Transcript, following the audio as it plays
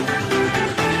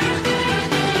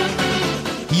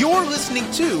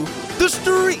to the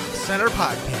StreakCenter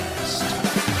podcast.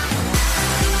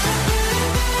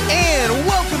 And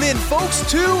welcome in, folks,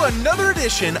 to another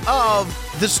edition of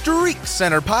the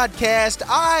StreakCenter podcast.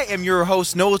 I am your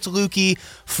host, Noah Taluki,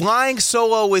 flying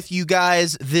solo with you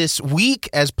guys this week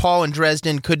as Paul and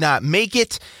Dresden could not make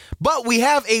it. But we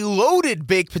have a loaded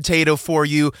baked potato for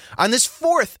you on this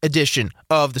fourth edition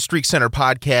of the StreakCenter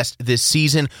podcast this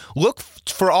season. Look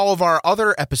for all of our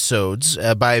other episodes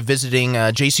by visiting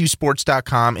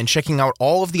jcusports.com and checking out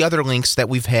all of the other links that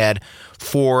we've had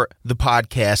for the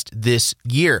podcast this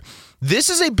year.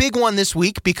 This is a big one this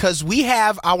week because we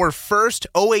have our first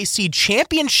OAC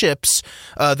championships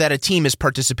that a team is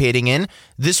participating in.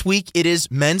 This week it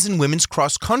is men's and women's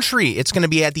cross country. It's going to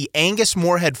be at the Angus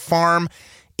Moorhead Farm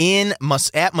at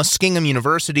Muskingum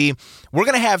University. We're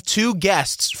going to have two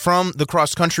guests from the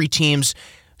cross country teams,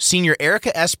 senior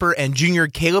Erica Esper and junior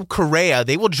Caleb Correia.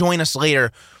 They will join us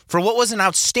later for what was an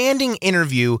outstanding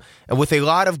interview with a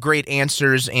lot of great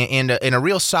answers and a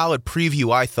real solid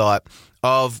preview, I thought,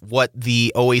 of what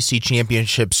the OAC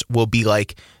championships will be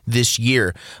like this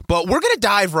year. But we're going to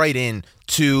dive right in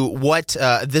to what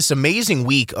this amazing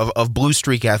week of Blue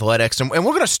Streak athletics, and we're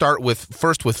going to start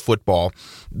first with football.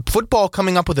 Football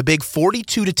coming up with a big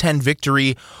 42-10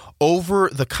 victory over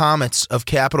the Comets of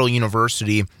Capital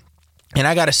University. And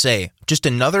I got to say, just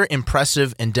another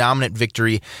impressive and dominant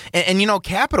victory. And you know,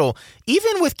 Capital,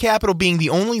 even with Capital being the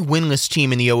only winless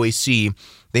team in the OAC,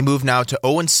 they move now to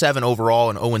 0-7 overall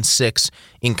and 0-6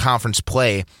 in conference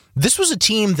play. This was a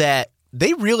team that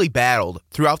they really battled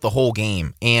throughout the whole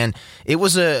game, and it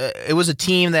was a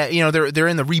team that, you know, they're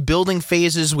in the rebuilding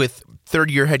phases with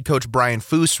third-year head coach Brian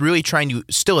Foose really trying to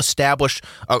still establish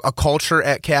a culture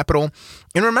at Capital.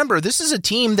 And remember, this is a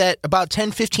team that about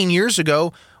 10, 15 years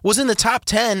ago was in the top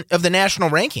 10 of the national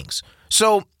rankings.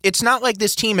 So it's not like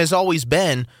this team has always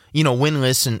been, you know,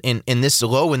 winless and this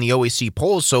low in the OAC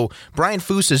polls. So Brian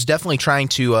Foose is definitely trying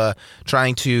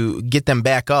to get them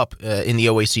back up in the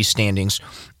OAC standings.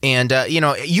 And you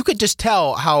know, you could just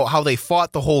tell how they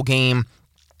fought the whole game.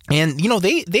 And you know,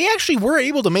 they actually were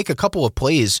able to make a couple of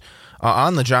plays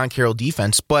on the John Carroll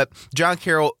defense, but John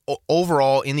Carroll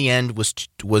overall in the end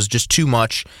was just too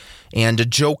much.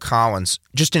 And Joe Collins,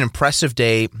 just an impressive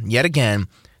day yet again.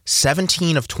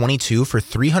 17 of 22 for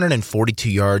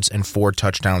 342 yards and 4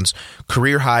 touchdowns,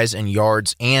 career highs in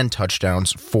yards and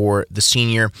touchdowns for the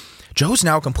senior. Joe's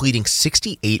now completing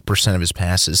 68% of his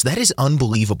passes. That is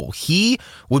unbelievable. He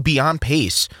would be on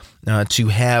pace to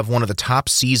have one of the top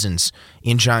seasons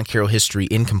in John Carroll history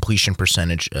in completion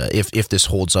percentage if this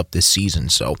holds up this season.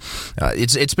 So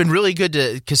it's been really good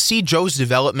to see Joe's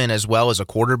development as well as a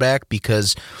quarterback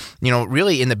because, you know,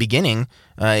 really in the beginning,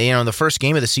 the first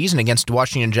game of the season against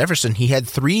Washington Jefferson, he had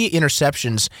 3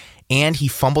 interceptions and he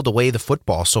fumbled away the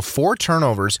football. So 4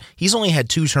 turnovers. He's only had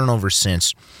 2 turnovers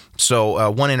since.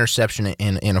 So 1 interception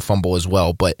and a fumble as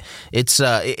well. But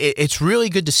it's really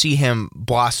good to see him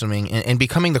blossoming and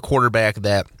becoming the quarterback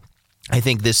that I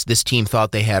think this team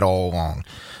thought they had all along.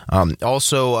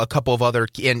 Also, a couple of other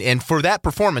and for that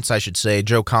performance, I should say,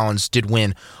 Joe Collins did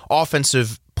win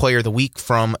Offensive Player of the Week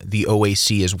from the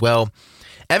OAC as well.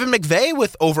 Evan McVay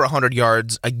with over 100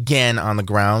 yards again on the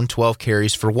ground, 12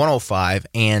 carries for 105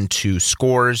 and 2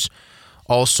 scores.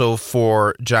 Also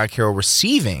for John Carroll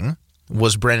receiving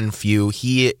was Brennan Few.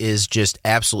 He is just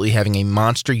absolutely having a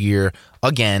monster year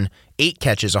again. 8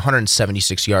 catches,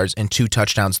 176 yards, and 2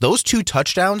 touchdowns. Those 2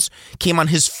 touchdowns came on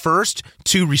his first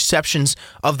 2 receptions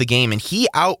of the game, and he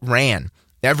outran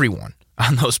everyone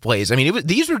on those plays. I mean,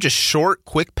 these were just short,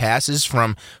 quick passes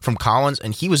from Collins,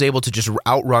 and he was able to just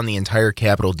outrun the entire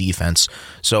Capital defense.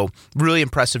 So really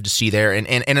impressive to see there. And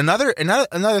another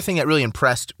thing that really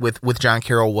impressed with John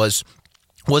Carroll was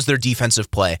their defensive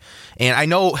play. And I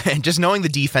know, just knowing the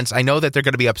defense, I know that they're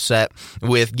going to be upset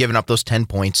with giving up those 10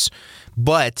 points,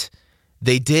 but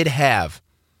they did have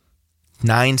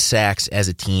 9 sacks as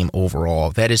a team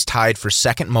overall. That is tied for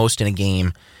second most in a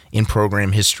game in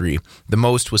program history. The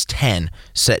most was 10,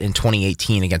 set in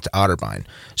 2018 against Otterbein.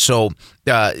 So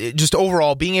just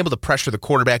overall, being able to pressure the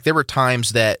quarterback, there were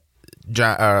times that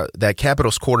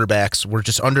Capital's quarterbacks were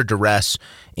just under duress,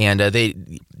 and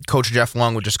Coach Jeff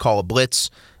Lung would just call a blitz,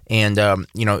 and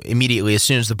immediately as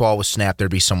soon as the ball was snapped, there'd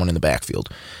be someone in the backfield.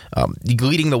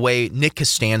 Leading the way, Nick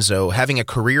Costanzo having a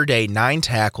career day, 9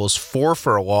 tackles, 4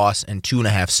 for a loss, and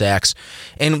 2.5 sacks.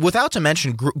 And without to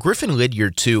mention Griffin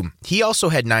Lydiard too, he also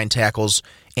had 9 tackles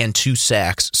and 2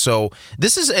 sacks. So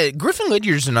this is Griffin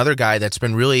Lydiard's another guy that's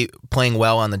been really playing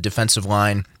well on the defensive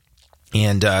line.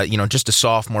 And, just a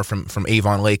sophomore from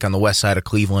Avon Lake on the west side of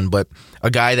Cleveland, but a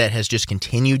guy that has just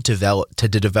continued to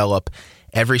develop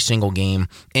every single game.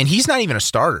 And he's not even a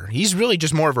starter. He's really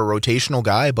just more of a rotational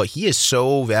guy, but he is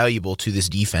so valuable to this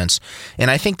defense. And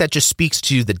I think that just speaks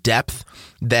to the depth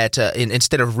that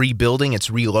instead of rebuilding, it's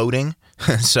reloading.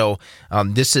 So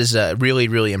this is really,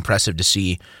 really impressive to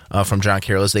see from John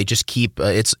Carroll as they just keep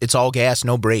it's all gas,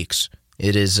 no brakes.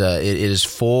 It is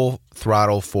full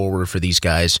throttle forward for these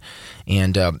guys,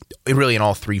 and really in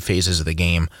all three phases of the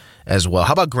game as well.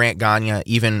 How about Grant Gagne,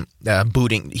 even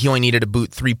booting? He only needed to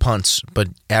boot 3 punts, but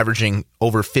averaging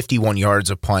over 51 yards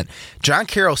a punt. John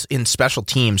Carroll in special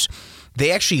teams,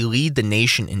 they actually lead the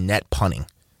nation in net punting,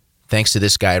 thanks to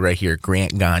this guy right here,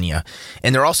 Grant Gagne.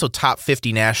 And they're also top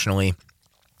 50 nationally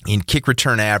in kick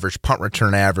return average, punt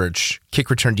return average,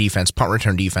 kick return defense, punt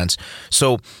return defense.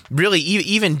 So really,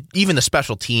 even the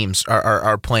special teams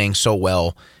are playing so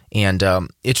well, and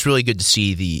it's really good to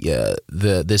see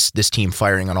this team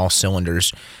firing on all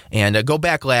cylinders. And go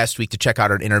back last week to check out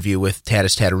our interview with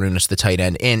Tadas Tatarunas, the tight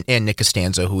end, and Nick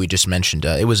Costanzo, who we just mentioned.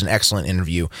 It was an excellent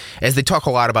interview, as they talk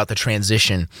a lot about the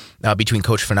transition between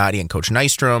Coach Fanati and Coach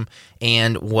Nystrom,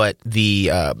 and what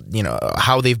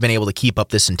how they've been able to keep up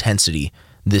this intensity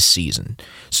this season.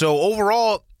 So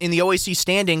overall, in the OAC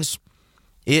standings,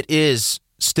 it is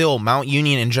still Mount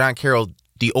Union and John Carroll,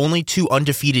 the only two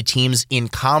undefeated teams in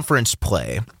conference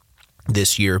play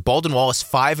this year. Baldwin Wallace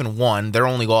 5-1. Their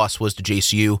only loss was to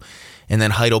JCU, and then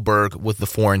Heidelberg with the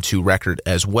 4-2 record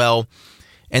as well.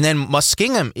 And then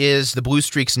Muskingum is the Blue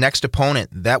Streaks' next opponent.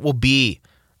 That will be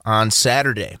on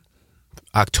Saturday,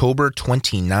 October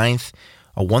 29th,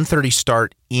 a 1:30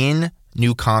 start in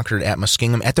New Concord at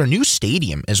Muskingum at their new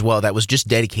stadium as well. That was just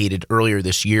dedicated earlier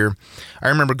this year. I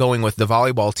remember going with the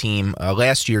volleyball team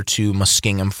last year to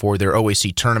Muskingum for their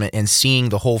OAC tournament and seeing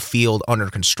the whole field under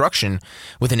construction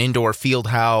with an indoor field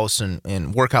house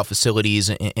and workout facilities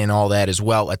and all that as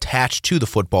well attached to the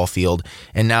football field.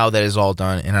 And now that is all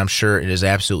done, and I'm sure it is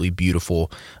absolutely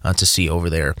beautiful to see over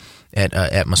there at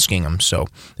Muskingum. So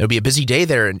it'll be a busy day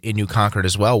there in New Concord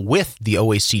as well, with the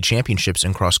OAC championships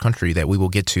in cross country that we will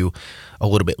get to a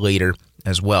little bit later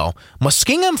as well.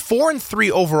 Muskingum 4-3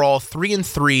 overall,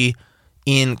 3-3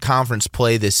 in conference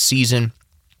play this season,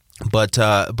 but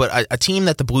a team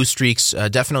that the Blue Streaks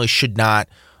definitely should not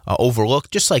overlook,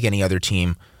 just like any other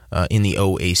team in the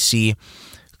OAC.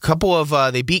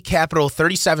 They beat Capital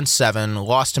 37-7,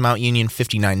 lost to Mount Union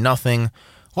 59-0.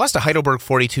 Lost to Heidelberg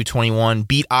 42-21,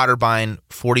 beat Otterbein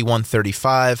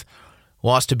 41-35,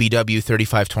 lost to BW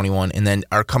 35-21, and then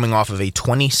are coming off of a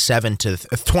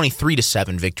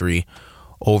 23-7 victory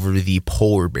over the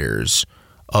Polar Bears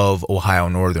of Ohio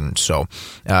Northern. So,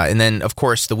 and then of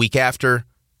course the week after,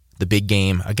 the big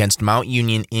game against Mount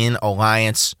Union in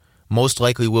Alliance, most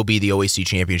likely will be the OAC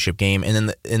championship game,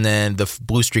 and then the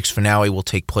Blue Streaks finale will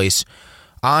take place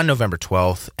on November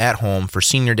 12th at home for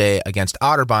Senior Day against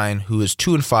Otterbein, who is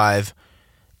 2-5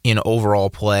 in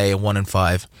overall play,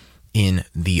 1-5 in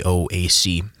the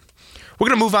OAC. We're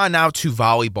going to move on now to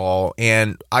volleyball,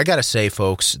 and I got to say,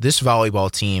 folks, this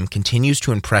volleyball team continues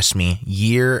to impress me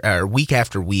week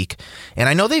after week. And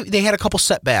I know they had a couple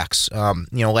setbacks,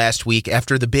 last week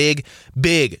after the big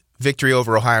victory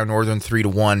over Ohio Northern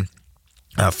 3-1.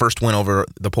 First win over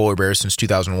the Polar Bears since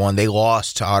 2001. They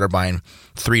lost to Otterbein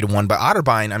 3-1. But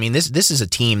Otterbein, I mean, this is a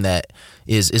team that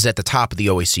is at the top of the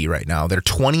OAC right now. They're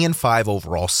 20-5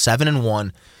 overall,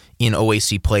 7-1 in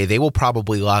OAC play. They will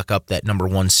probably lock up that number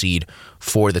 1 seed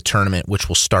for the tournament, which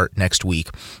will start next week.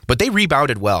 But they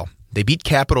rebounded well. They beat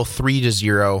Capital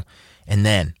 3-0, and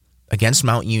then against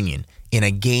Mount Union in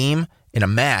a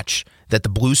match that the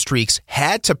Blue Streaks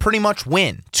had to pretty much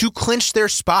win to clinch their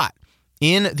spot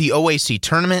in the OAC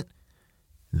tournament,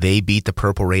 they beat the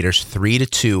Purple Raiders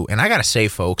 3-2. And I got to say,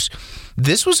 folks,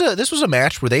 this was a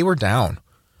match where they were down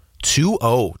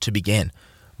 2-0 to begin.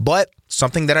 But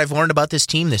something that I've learned about this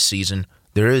team this season,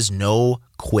 there is no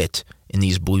quit in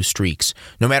these Blue Streaks.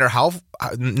 No matter how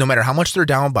much they're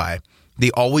down by,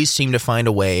 they always seem to find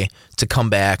a way to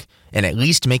come back and at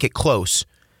least make it close,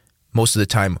 most of the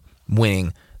time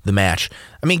winning the match.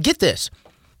 I mean, get this.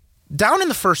 Down in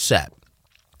the first set,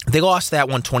 they lost that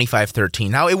one 25-13.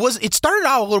 Now, it started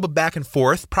out a little bit back and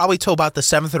forth, probably till about the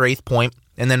 7th or 8th point,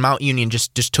 and then Mount Union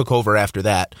just took over after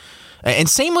that. And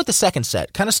same with the second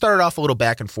set. Kind of started off a little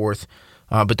back and forth,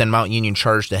 but then Mount Union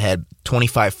charged ahead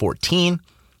 25-14,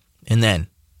 and then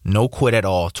no quit at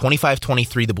all.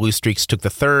 25-23, the Blue Streaks took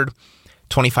the third,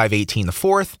 25-18 the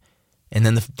fourth, and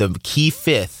then the key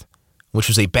fifth, which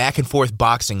was a back and forth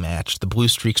boxing match. The Blue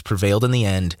Streaks prevailed in the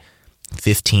end,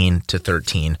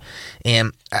 15-13.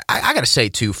 And I got to say,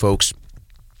 too, folks,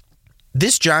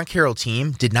 this John Carroll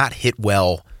team did not hit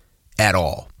well at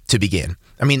all to begin.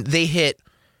 I mean, they hit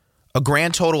a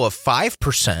grand total of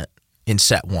 5% in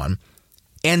set 1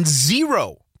 and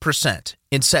 0%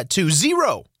 in set 2.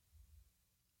 0.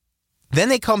 Then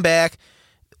they come back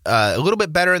a little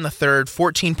bit better in the third,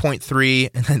 14.3,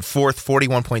 and then fourth,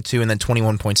 41.2, and then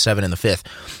 21.7 in the fifth.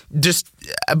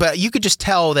 But you could just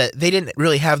tell that they didn't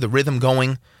really have the rhythm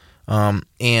going,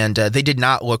 and they did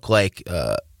not look like.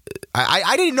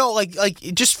 I didn't know, like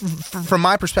just from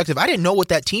my perspective, I didn't know what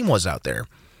that team was out there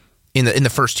in the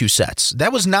first two sets.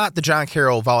 That was not the John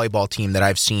Carroll volleyball team that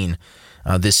I've seen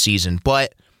this season.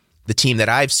 But the team that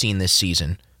I've seen this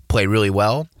season play really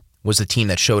well was the team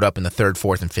that showed up in the third,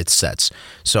 fourth, and fifth sets.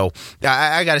 So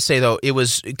I got to say, though, it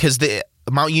was because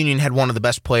Mount Union had one of the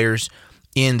best players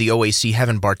in the OAC,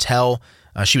 Heaven Bartel.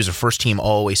 She was a first-team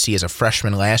All-OAC as a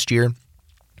freshman last year.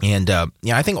 And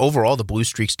I think overall the Blue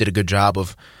Streaks did a good job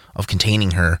of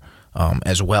containing her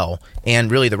as well. And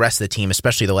really the rest of the team,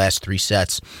 especially the last three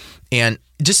sets. And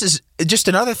just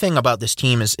another thing about this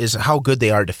team is how good they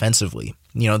are defensively.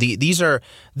 You know, these are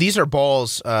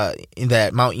balls that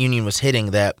Mount Union was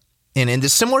hitting that, and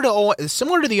it's similar to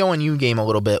the ONU game a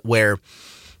little bit, where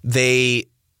they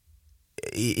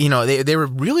were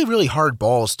really, really hard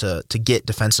balls to get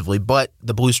defensively, but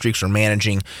the Blue Streaks were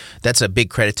managing. That's a big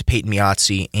credit to Peyton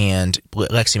Miazzi and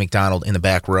Lexi McDonald in the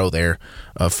back row there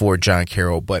for John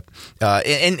Carroll. But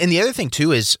and the other thing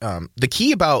too is the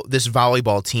key about this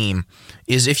volleyball team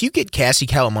is if you get Cassie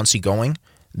Calamuncy going,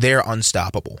 they're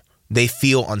unstoppable. They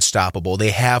feel unstoppable.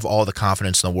 They have all the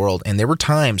confidence in the world, and there were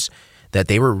times that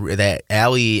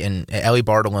Allie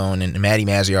Bartolone and Maddie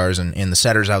Maziarz and the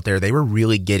setters out there, they were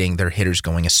really getting their hitters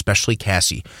going, especially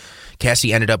Cassie.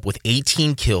 Cassie ended up with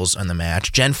 18 kills on the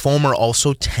match. Jen Fulmer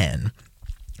also 10,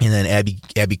 and then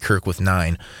Abby Kirk with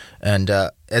 9. And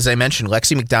as I mentioned,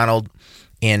 Lexi McDonald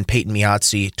and Peyton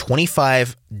Miazzi,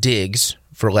 25 digs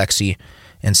for Lexi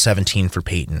and 17 for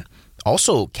Peyton.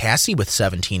 Also, Cassie with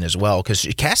 17 as well, because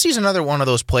Cassie's another one of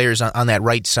those players on that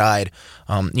right side,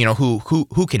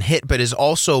 who can hit, but is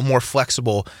also more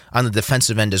flexible on the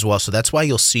defensive end as well. So that's why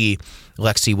you'll see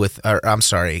Cassie with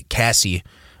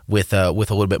a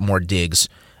little bit more digs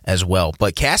as well.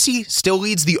 But Cassie still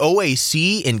leads the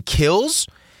OAC in kills,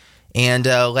 and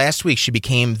last week she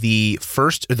became the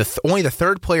only the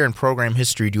third player in program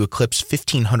history to eclipse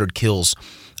 1,500 kills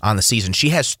on the season. She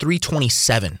has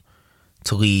 327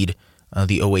 to lead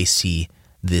the OAC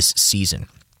this season.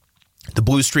 The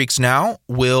Blue Streaks now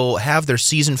will have their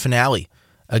season finale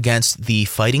against the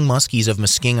Fighting Muskies of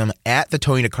Muskingum at the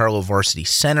Tony DiCarlo Varsity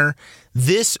Center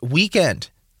this weekend,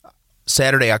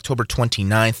 Saturday, October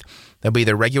 29th. That'll be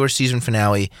their regular season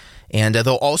finale, and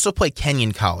they'll also play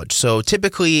Kenyon College. So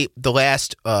typically, the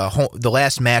last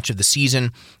match of the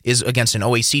season is against an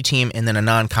OAC team and then a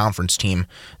non-conference team.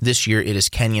 This year, it is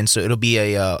Kenyon, so it'll be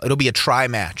a try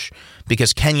match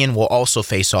because Kenyon will also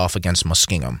face off against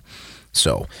Muskingum.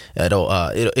 So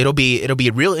it'll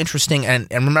be real interesting. And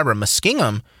remember,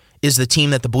 Muskingum is the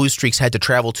team that the Blue Streaks had to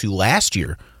travel to last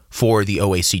year for the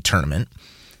OAC tournament.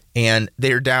 And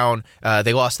they're down.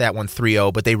 They lost that one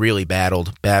 3-0, but they really battled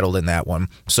in that one.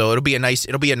 So it'll be a nice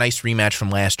rematch from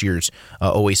last year's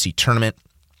OAC tournament.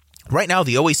 Right now,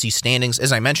 the OAC standings,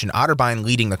 as I mentioned, Otterbein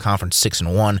leading the conference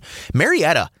 6-1,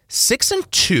 Marietta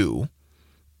 6-2.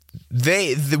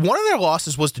 One of their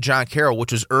losses was to John Carroll,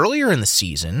 which was earlier in the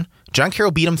season. John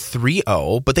Carroll beat them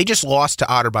 3-0, but they just lost to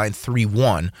Otterbein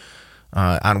 3-1.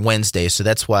 On Wednesday, so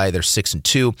that's why they're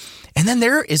 6-2. And then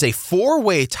there is a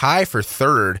four-way tie for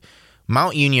third.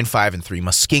 Mount Union 5-3,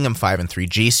 Muskingum 5-3,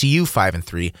 JCU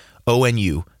 5-3,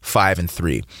 ONU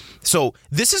 5-3. So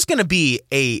this is going to be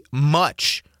a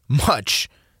much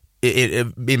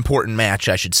important match,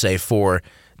 I should say, for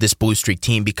this Blue Streak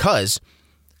team because,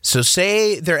 so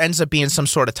say there ends up being some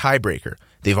sort of tiebreaker.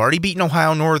 They've already beaten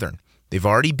Ohio Northern. They've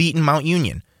already beaten Mount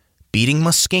Union. Beating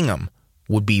Muskingum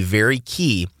would be very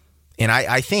key. And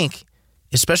I think,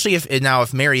 especially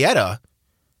if Marietta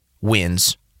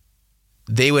wins,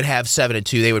 they would have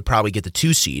 7-2. They would probably get the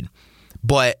 2 seed.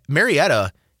 But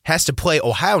Marietta has to play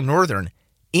Ohio Northern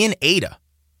in Ada.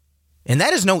 And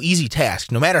that is no easy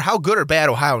task. No matter how good or bad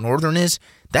Ohio Northern is,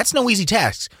 that's no easy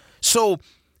task. So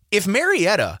if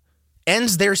Marietta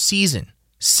ends their season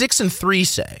 6-3,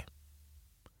 say,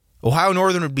 Ohio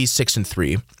Northern would be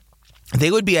 6-3.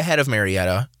 They would be ahead of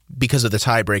Marietta because of the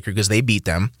tiebreaker because they beat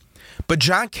them. But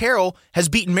John Carroll has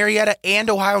beaten Marietta and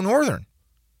Ohio Northern.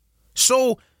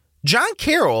 So John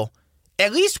Carroll,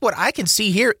 at least what I can see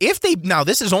here,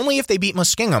 this is only if they beat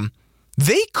Muskingum,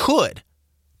 they could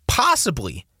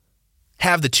possibly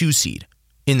have the 2 seed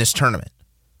in this tournament.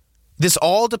 This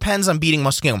all depends on beating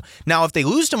Muskingum. Now, if they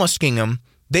lose to Muskingum,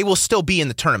 they will still be in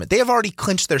the tournament. They have already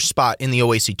clinched their spot in the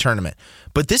OAC tournament.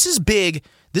 But this is big.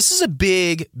 This is a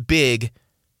big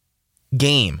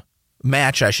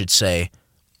match, I should say,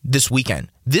 this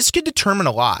weekend. This could determine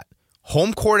a lot.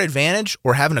 Home court advantage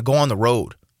or having to go on the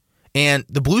road. And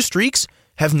the Blue Streaks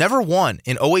have never won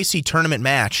an OAC tournament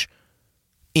match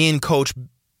in Coach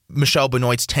Michelle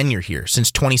Benoit's tenure here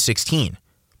since 2016.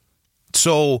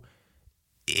 So,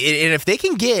 and if they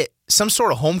can get some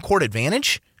sort of home court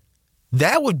advantage,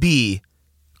 that would be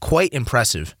quite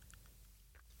impressive.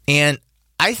 And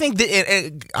I think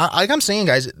that, like I'm saying,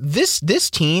 guys, this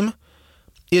team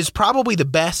is probably the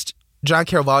best John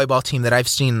Carroll volleyball team that I've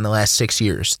seen in the last 6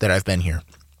 years that I've been here.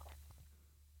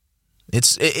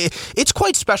 It's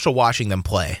quite special watching them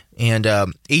play, and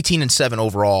 18-7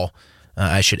 overall,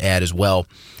 I should add as well.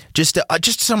 Just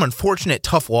some unfortunate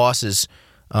tough losses.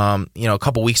 A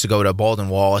couple weeks ago to Baldwin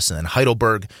Wallace and then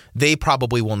Heidelberg. They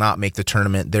probably will not make the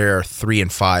tournament. They're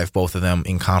 3-5, both of them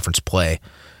in conference play.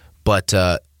 But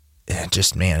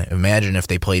imagine if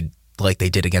they played like they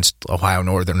did against Ohio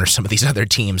Northern or some of these other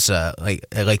teams, like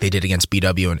they did against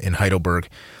BW and Heidelberg.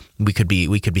 We could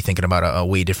be thinking about a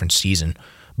way different season.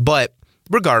 But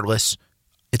regardless,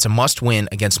 it's a must-win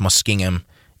against Muskingum,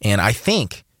 and I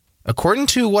think, according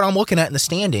to what I'm looking at in the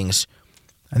standings,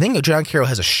 I think John Carroll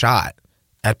has a shot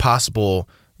at a possible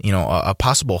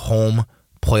home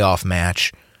playoff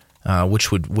match,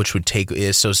 which would take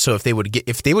so if they would get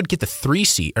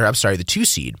the 2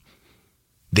 seed,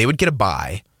 they would get a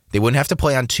bye. They wouldn't have to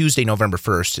play on Tuesday, November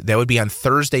 1st. That would be on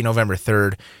Thursday, November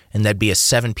 3rd, and that'd be a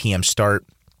 7 p.m. start.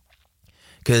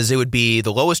 Because it would be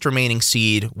the lowest remaining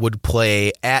seed would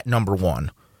play at number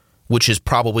 1, which is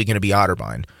probably going to be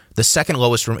Otterbein. The second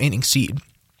lowest remaining seed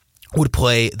would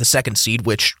play the 2nd seed,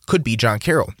 which could be John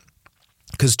Carroll.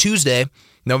 Because Tuesday,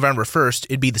 November 1st,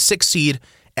 it'd be the 6th seed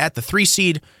at the 3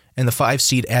 seed and the 5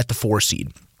 seed at the 4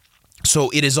 seed. So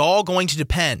it is all going to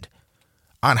depend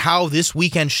on how this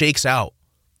weekend shakes out.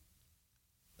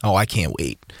 Oh, I can't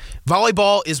wait.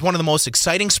 Volleyball is one of the most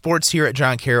exciting sports here at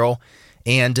John Carroll.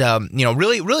 And,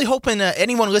 really hoping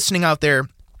anyone listening out there,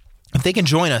 if they can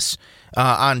join us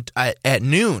at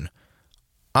noon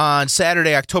on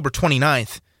Saturday, October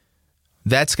 29th,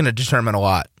 that's going to determine a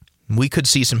lot. We could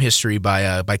see some history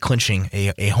by clinching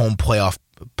a home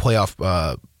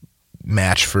playoff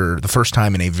match for the first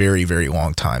time in a very, very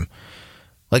long time.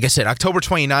 Like I said, October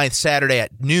 29th, Saturday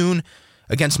at noon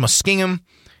against Muskingum,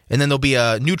 and then there'll be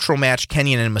a neutral match,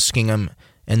 Kenyon and Muskingum,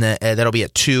 and then that'll be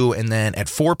at 2, and then at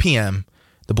 4 p.m.,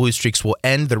 the Blue Streaks will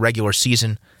end the regular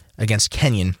season against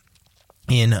Kenyon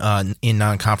in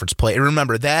non-conference play. And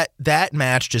remember, that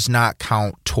match does not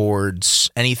count towards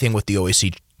anything with the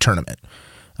OAC tournament.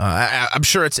 I'm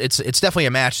sure it's definitely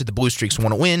a match that the Blue Streaks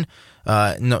want to win,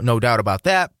 no doubt about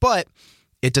that, but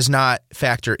it does not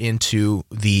factor into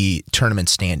the tournament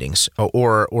standings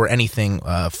or anything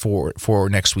for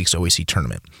next week's OAC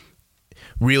tournament.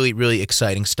 Really, really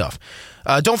exciting stuff.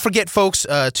 Don't forget, folks,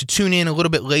 to tune in a little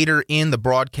bit later in the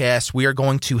broadcast. We are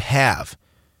going to have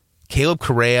Caleb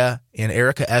Correia and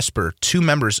Erica Esper, 2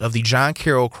 members of the John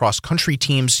Carroll cross-country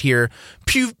teams here,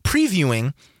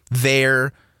 previewing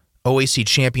their OAC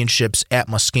championships at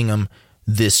Muskingum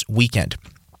this weekend.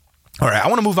 All right, I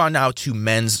want to move on now to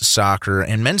men's soccer.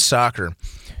 And men's soccer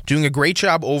doing a great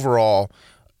job overall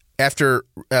after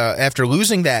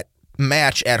losing that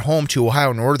match at home to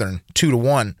Ohio Northern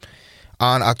 2-1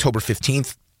 on October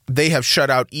 15th. They have shut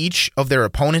out each of their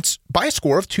opponents by a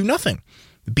score of 2-0.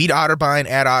 Beat Otterbein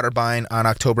at Otterbein on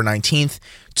October 19th,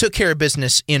 took care of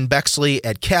business in Bexley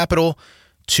at Capital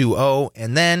 2-0,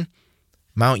 and then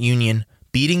Mount Union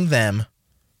beating them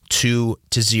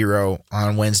 2-0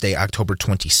 on Wednesday, October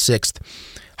 26th.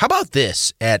 How about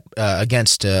this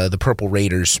against the Purple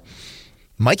Raiders?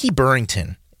 Mikey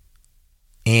Burrington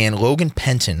and Logan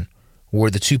Penton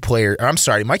were the 2 players. I'm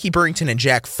sorry, Mikey Burrington and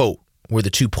Jack Fote were the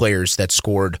 2 players that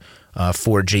scored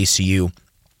for JCU.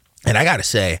 And I got to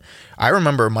say, I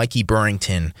remember Mikey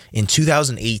Burrington in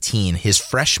 2018, his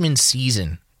freshman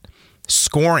season,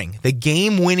 scoring the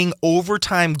game-winning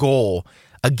overtime goal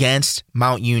against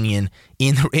Mount Union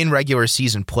in regular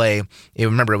season play.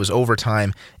 Remember, it was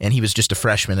overtime, and he was just a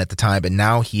freshman at the time, but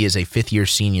now he is a 5th-year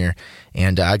senior.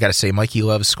 And I got to say, Mikey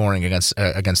loves scoring against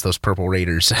those Purple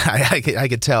Raiders. I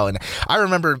could tell. And I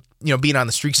remember, being on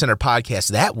the StreakCenter podcast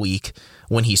that week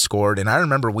when he scored, and I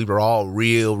remember we were all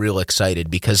real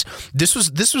excited because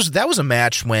that was a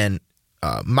match when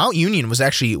Mount Union was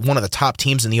actually one of the top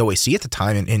teams in the OAC at the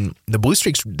time, and the Blue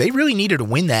Streaks, they really needed to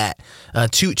win that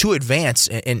to advance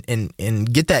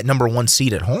and get that number 1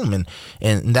 seed at home,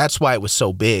 and that's why it was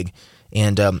so big.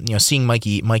 And seeing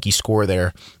Mikey score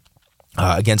there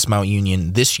against Mount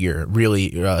Union this year really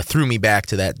threw me back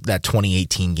to that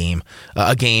 2018 game,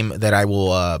 a game that I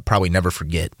will probably never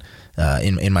forget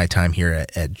in my time here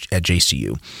at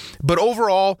JCU. But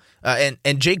overall,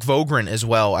 and Jake Vogren as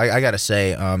well, I got to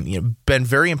say, been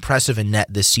very impressive in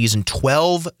net this season.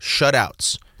 12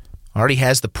 shutouts. Already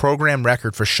has the program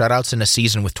record for shutouts in a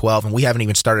season with 12, and we haven't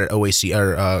even started OAC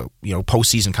or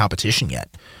postseason competition yet.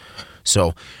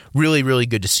 So really, really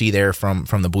good to see there from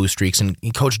the Blue Streaks, and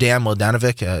Coach Dan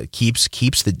Mladenovic keeps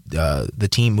the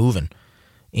team moving.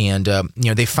 And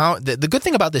they found the good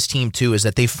thing about this team too is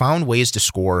that they found ways to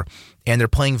score, and they're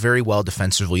playing very well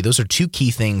defensively. Those are two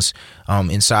key things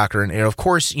in soccer, and of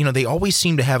course, they always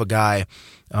seem to have a guy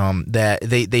that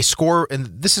they score, and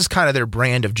this is kind of their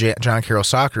brand of John Carroll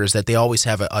soccer, is that they always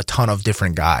have a ton of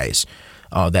different guys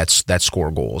that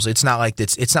score goals. It's not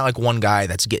like one guy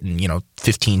that's getting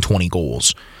 15, 20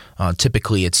 goals.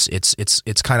 Typically,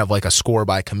 it's kind of like a score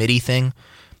by committee thing,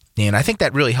 and I think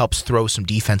that really helps throw some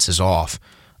defenses off.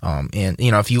 And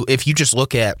if you just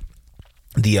look at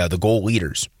the goal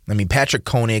leaders, I mean Patrick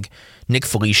Koenig, Nick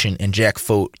Felician, and Jack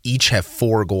Fote each have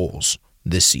 4 goals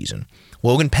this season.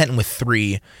 Logan Penton with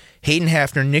 3, Hayden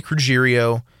Hafner, Nick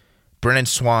Ruggiero, Brennan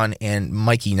Swan, and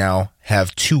Mikey now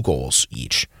have 2 goals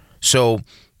each. So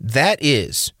that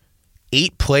is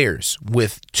 8 players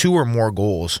with 2 or more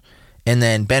goals, and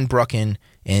then Ben Brucken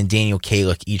and Daniel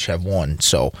Kalick each have 1.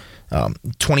 So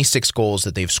 26 goals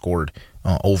that they've scored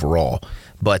overall.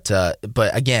 But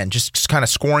again, just kind of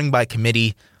scoring by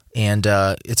committee, and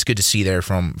it's good to see there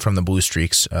from the Blue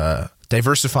Streaks,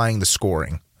 diversifying the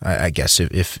scoring, I guess,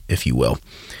 if you will.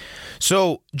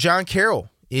 So John Carroll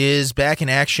is back in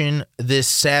action this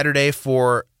Saturday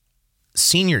for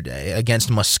Senior Day against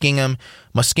Muskingum.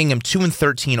 Muskingum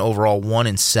 2-13 overall,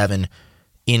 1-7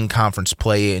 in conference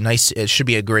play. It should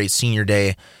be a great Senior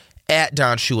Day at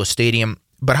Don Shula Stadium.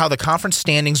 But how the conference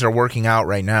standings are working out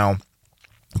right now,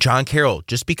 John Carroll,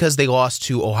 just because they lost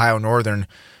to Ohio Northern,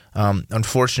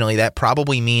 unfortunately, that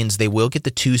probably means they will get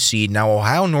the 2 seed. Now,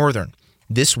 Ohio Northern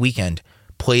this weekend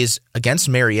plays against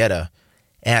Marietta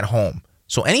at home.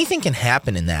 So anything can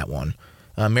happen in that one.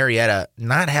 Marietta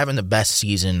not having the best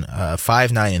season,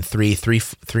 5-9-3,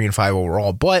 3-5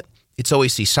 overall, but it's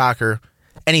OAC soccer.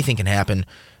 Anything can happen.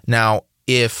 Now,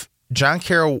 if John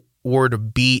Carroll were to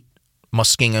beat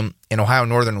Muskingum and Ohio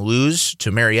Northern lose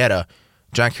to Marietta,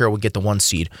 John Carroll would get the 1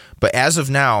 seed. But as of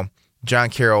now, John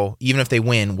Carroll, even if they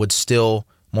win, would still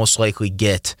most likely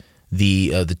get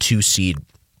the 2 seed.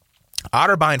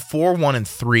 Otterbein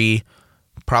 4-1-3,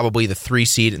 probably the 3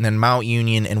 seed, and then Mount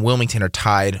Union and Wilmington are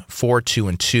tied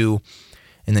 4-2-2,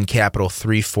 and then Capital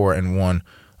 3-4-1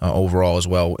 overall as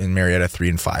well, and Marietta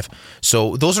 3-5.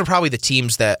 So those are probably the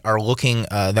teams that are looking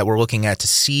that we're looking at to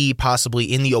see possibly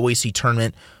in the OAC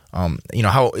tournament.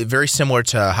 How very similar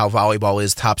to how volleyball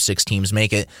is, top 6 teams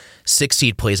make it. 6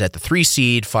 seed plays at the 3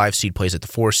 seed, 5 seed plays at the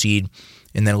 4 seed,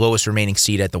 and then lowest remaining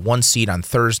seed at the 1 seed on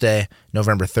Thursday,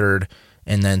 November 3rd,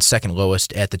 and then second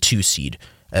lowest at the 2 seed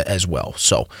as well.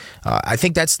 So I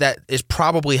think that is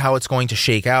probably how it's going to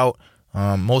shake out.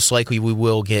 Most likely we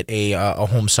will get a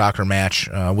home soccer match,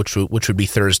 which would be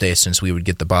Thursday, since we would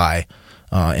get the bye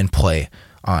and play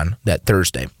on that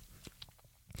Thursday.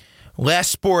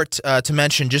 Last sport to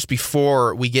mention just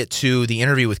before we get to the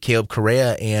interview with Caleb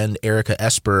Correia and Erica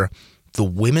Esper, the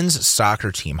women's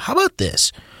soccer team. How about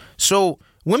this? So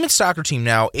women's soccer team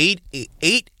now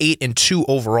 8-2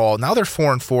 overall. Now they're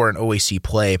 4-4 in OAC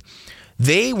play.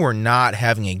 They were not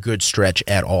having a good stretch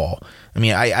at all. I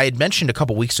mean, I had mentioned a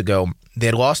couple weeks ago they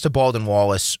had lost to Baldwin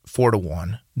Wallace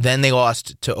 4-1. Then they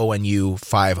lost to ONU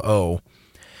 5-0.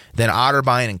 Then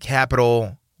Otterbein and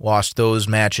Capital lost those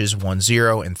matches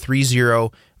 1-0 and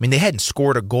 3-0. I mean, they hadn't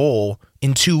scored a goal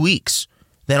in 2 weeks.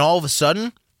 Then all of a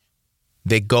sudden,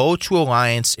 they go to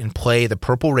Alliance and play the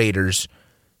Purple Raiders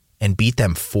and beat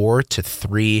them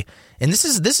 4-3. And this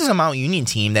is a Mount Union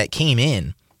team that came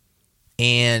in,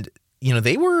 and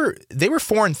they were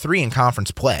 4-3 in conference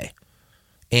play,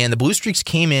 and the Blue Streaks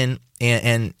came in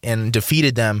and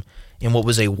defeated them in what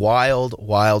was a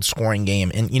wild scoring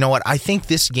game. And you know what? I think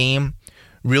this game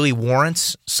really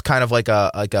warrants kind of like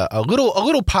a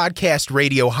little podcast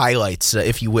radio highlights,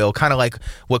 if you will, kind of like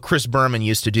what Chris Berman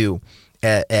used to do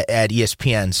at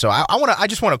ESPN. So I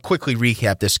just want to quickly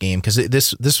recap this game, because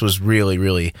this was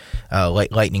really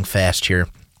lightning fast here.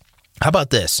 How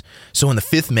about this? So in the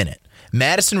 5th minute,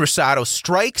 Madison Rosado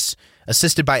strikes,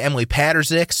 assisted by Emily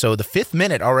Patterzik. So the 5th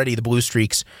minute already, the Blue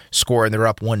Streaks score, and they're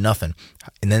up 1-0.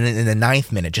 And then in the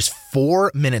 9th minute, just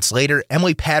 4 minutes later,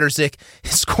 Emily Patterzik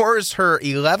scores her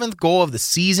 11th goal of the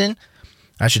season.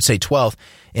 I should say 12th.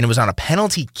 and it was on a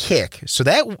penalty kick. So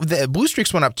the Blue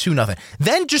Streaks went up 2-0.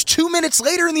 Then just 2 minutes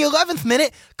later in the 11th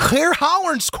minute, Claire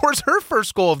Holland scores her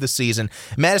first goal of the season.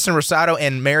 Madison Rosado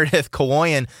and Meredith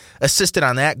Kaloyan assisted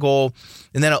on that goal.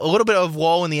 And then a little bit of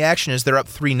lull in the action as they're up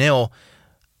 3-0.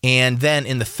 And then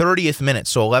in the 30th minute,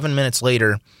 so 11 minutes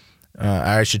later,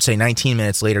 I should say 19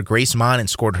 minutes later, Grace Monin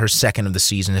scored her second of the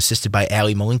season, assisted by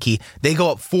Allie Malinke. They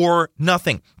go up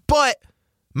 4-0. But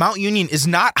Mount Union is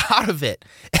not out of it,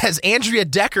 as Andrea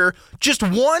Decker, just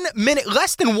 1 minute,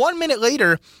 less than 1 minute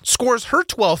later, scores her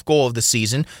 12th goal of the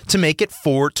season to make it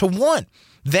 4-1.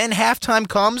 Then halftime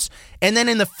comes, and then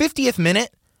in the 50th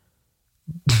minute,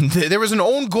 there was an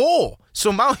own goal.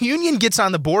 So Mount Union gets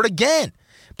on the board again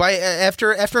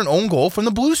after an own goal from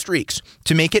the Blue Streaks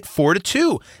to make it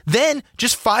 4-2. Then,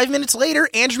 just 5 minutes later,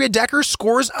 Andrea Decker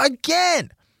scores again.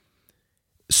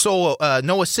 So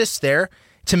no assists there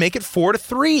to make it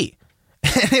 4-3.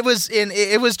 And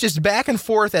it was just back and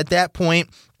forth at that point.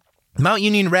 Mount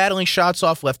Union rattling shots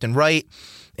off left and right,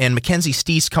 and Mackenzie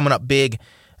Steese coming up big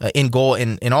in goal,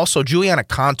 and also Juliana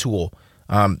Contoul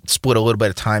split a little bit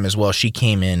of time as well. She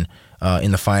came in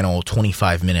the final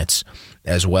 25 minutes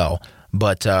as well.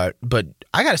 But I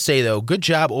gotta say though, good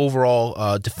job overall,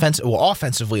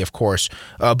 offensively of course,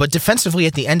 but defensively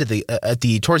at the end of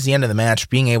towards the end of the match,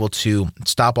 being able to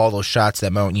stop all those shots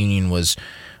that Mount Union was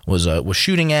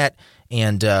shooting at,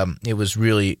 and it was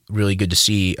really, really good to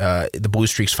see the Blue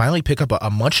Streaks finally pick up a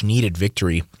much needed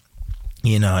victory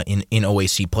in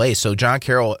OAC play. So John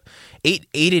Carroll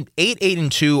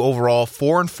 8-2 overall,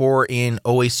 4-4 in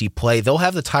OAC play. They'll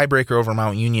have the tiebreaker over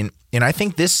Mount Union. And I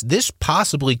think this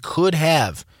possibly could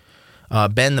have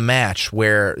been the match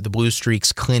where the Blue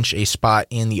Streaks clinch a spot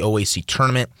in the OAC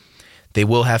tournament. They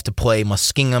will have to play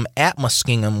Muskingum at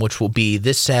Muskingum, which will be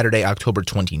this Saturday, October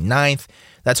 29th.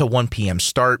 That's a 1 p.m.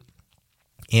 start.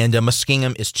 And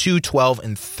Muskingum is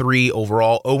 2-12-3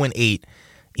 overall, 0-8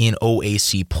 in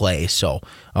OAC play. So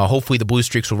hopefully the Blue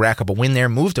Streaks will rack up a win there,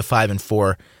 move to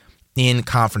 5-4 in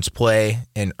conference play,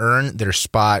 and earn their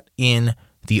spot in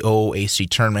the OAC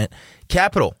tournament.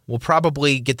 Capital will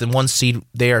probably get the 1 seed.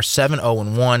 They are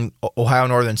 7-0-1. Ohio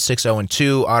Northern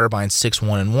 6-0-2. Otterbein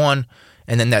 6-1-1.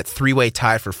 And then that three-way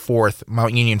tie for fourth.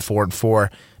 Mount Union 4-4.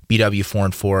 BW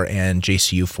 4-4, and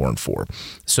JCU 4-4.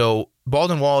 So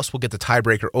Baldwin Wallace will get the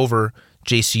tiebreaker over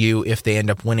JCU if they end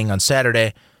up winning on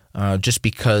Saturday, just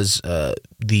because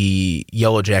the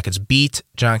Yellow Jackets beat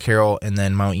John Carroll, and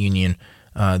then Mount Union,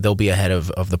 they'll be ahead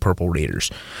of the Purple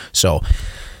Raiders. So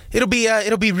it'll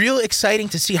be real exciting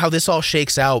to see how this all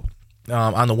shakes out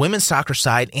on the women's soccer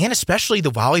side, and especially the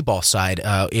volleyball side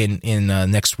in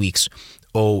next week's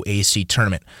OAC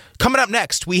tournament. Coming up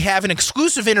next, we have an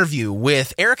exclusive interview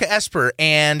with Erica Esper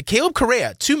and Caleb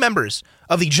Correia, two members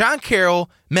of the John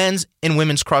Carroll men's and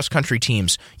women's cross-country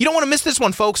teams. You don't want to miss this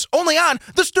one, folks, only on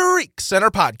the StreakCenter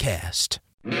podcast.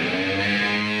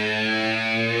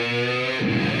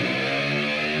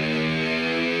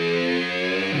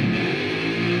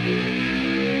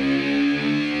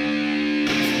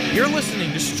 You're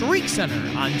listening to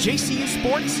StreakCenter on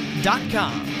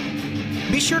jcusports.com.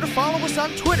 Be sure to follow us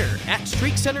on Twitter at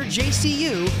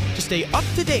StreakCenterJCU to stay up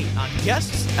to date on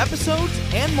guests, episodes,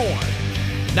 and more.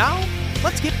 Now,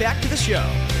 let's get back to the show.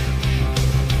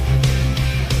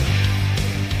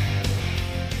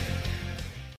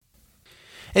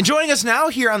 And joining us now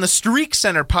here on the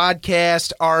StreakCenter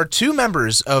podcast are two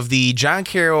members of the John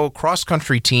Carroll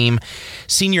cross-country team,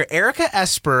 senior Erica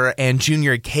Esper and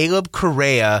junior Caleb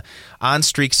Correia, on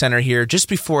StreakCenter here just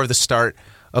before the start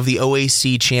of the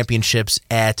OAC championships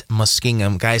at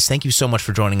Muskingum. Guys, thank you so much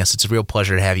for joining us. It's a real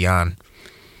pleasure to have you on.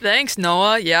 Thanks,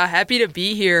 Noah. Yeah, happy to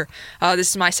be here. This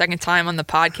is my second time on the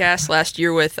podcast, last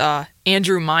year with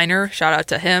Andrew Miner. Shout out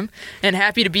to him. And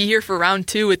happy to be here for round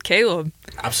 2 with Caleb.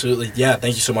 Absolutely. Yeah,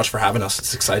 thank you so much for having us.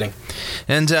 It's exciting.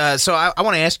 And so I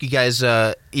want to ask you guys,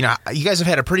 you guys have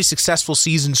had a pretty successful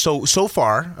season so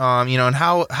far, and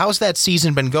how's that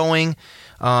season been going?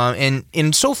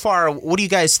 And so far, what do you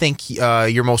guys think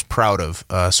you're most proud of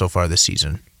so far this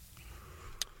season?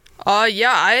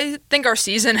 Yeah, I think our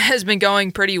season has been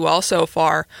going pretty well so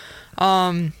far.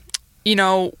 The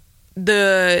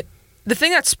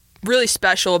thing that's really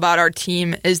special about our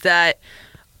team is that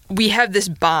we have this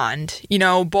bond,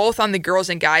 both on the girls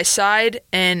and guys side,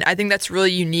 and I think that's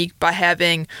really unique by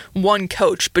having one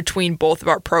coach between both of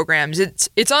our programs.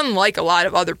 It's unlike a lot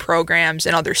of other programs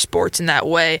and other sports in that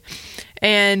way.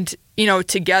 And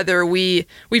together we've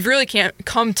really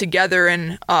come together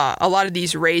in a lot of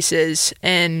these races,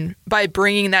 and by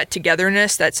bringing that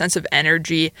togetherness, that sense of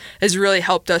energy, has really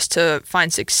helped us to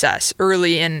find success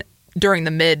early and during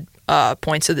the mid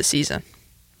points of the season.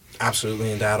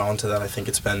 Absolutely, and to add on to that, I think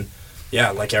it's been,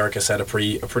 like Erica said, a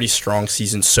pretty strong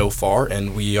season so far,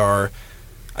 and we are,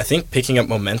 I think, picking up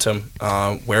momentum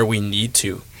where we need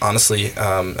to, honestly,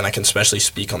 and I can especially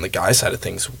speak on the guy side of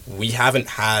things. We haven't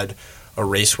had a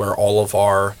race where all of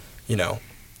our,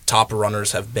 top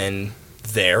runners have been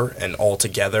there and all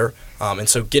together, and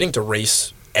so getting to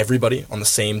race everybody on the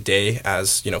same day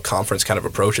as, conference kind of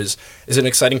approaches is an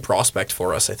exciting prospect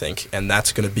for us, I think, and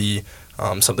that's going to be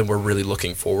something we're really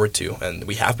looking forward to, and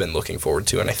we have been looking forward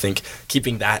to, and I think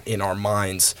keeping that in our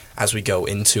minds as we go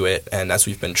into it and as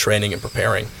we've been training and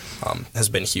preparing has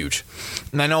been huge.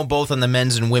 And I know both on the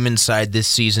men's and women's side this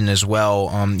season as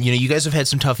well, you guys have had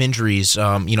some tough injuries,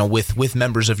 with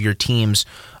members of your teams.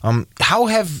 How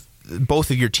have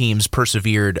both of your teams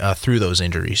persevered through those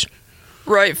injuries?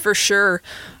 Right, for sure.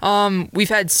 We've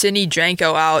had Sydney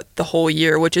Janko out the whole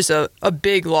year, which is a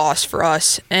big loss for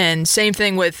us. And same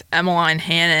thing with Emmeline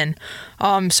Hannon.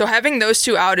 So having those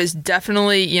two out is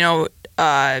definitely,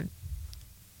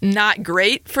 not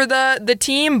great for the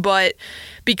team. But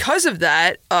because of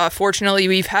that, fortunately,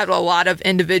 we've had a lot of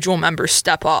individual members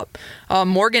step up.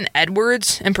 Morgan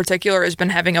Edwards, in particular, has been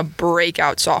having a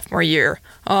breakout sophomore year.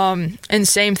 And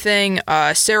same thing,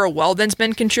 Sarah Weldon's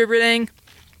been contributing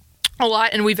a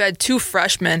lot, and we've had two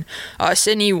freshmen,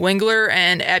 Sydney Wingler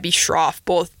and Abby Schroff,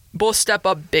 both step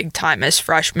up big time as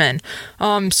freshmen.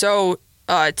 So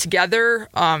together,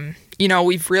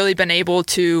 we've really been able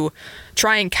to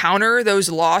try and counter those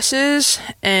losses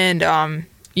and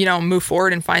move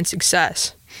forward and find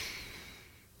success.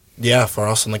 Yeah, for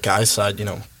us on the guys' side,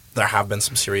 there have been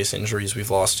some serious injuries.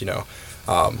 We've lost,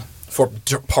 for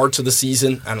parts of the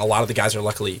season, and a lot of the guys are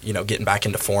luckily, getting back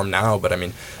into form now. But I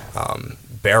mean,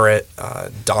 Barrett,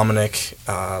 Dominic,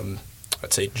 I'd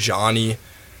say Johnny,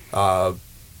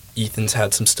 Ethan's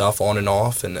had some stuff on and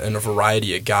off, and a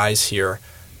variety of guys here.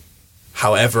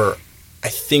 However, I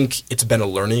think it's been a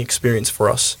learning experience for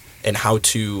us and how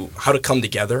to come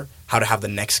together, how to have the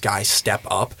next guy step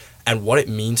up, and what it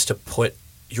means to put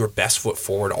your best foot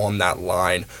forward on that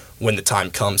line when the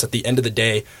time comes. At the end of the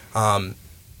day,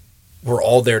 we're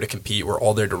all there to compete, we're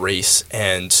all there to race,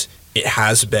 and it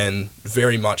has been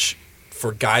very much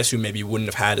for guys who maybe wouldn't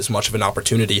have had as much of an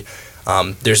opportunity.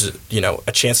 There's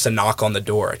a chance to knock on the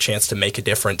door, a chance to make a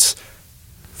difference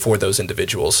for those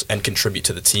individuals and contribute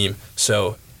to the team.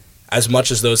 So as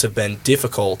much as those have been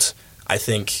difficult, I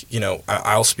think,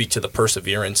 I'll speak to the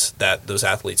perseverance that those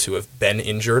athletes who have been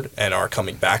injured and are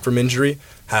coming back from injury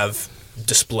have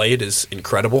displayed is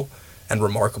incredible and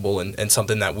remarkable, and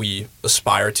something that we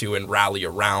aspire to and rally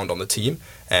around on the team.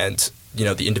 And,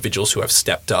 the individuals who have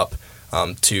stepped up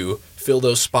to fill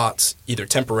those spots either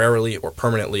temporarily or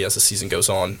permanently as the season goes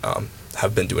on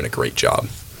have been doing a great job.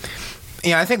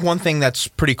 Yeah, I think one thing that's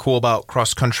pretty cool about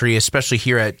cross country, especially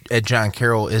here at John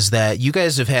Carroll, is that you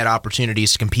guys have had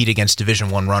opportunities to compete against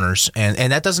Division I runners,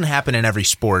 and that doesn't happen in every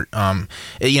sport.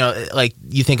 Like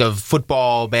you think of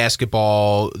football,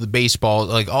 basketball, the baseball,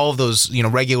 like all of those,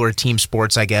 regular team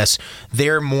sports, I guess,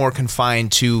 they're more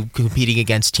confined to competing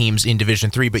against teams in Division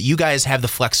III, but you guys have the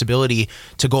flexibility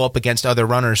to go up against other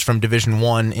runners from Division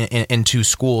I and two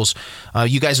schools.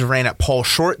 You guys have ran at Paul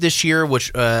Short this year,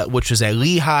 which was at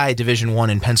Lehigh, Division I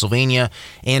in Pennsylvania,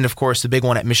 and of course the big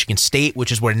one at Michigan State,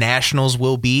 which is where Nationals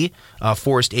will be,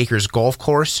 Forest Acres Golf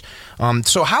Course.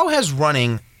 So how has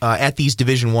running at these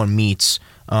Division I meets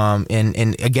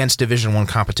and against Division I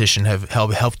competition have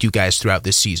helped you guys throughout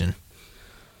this season?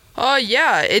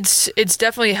 Yeah, it's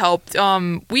definitely helped.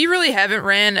 We really haven't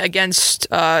ran against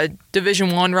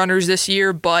Division I runners this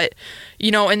year, but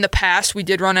in the past we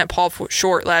did run at Paul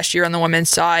Short last year on the women's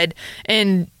side,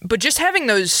 but just having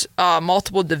those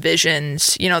multiple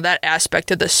divisions, that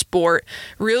aspect of the sport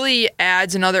really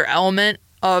adds another element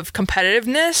of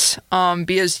competitiveness,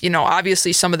 because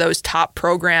obviously some of those top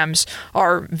programs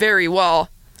are very well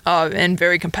and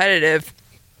very competitive,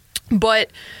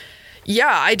 but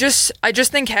yeah, I just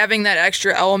think having that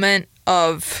extra element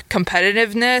of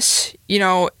competitiveness,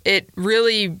 it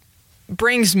really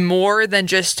brings more than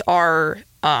just our,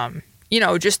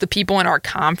 just the people in our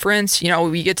conference.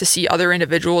 We get to see other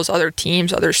individuals, other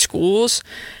teams, other schools,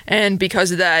 and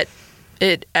because of that,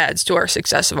 it adds to our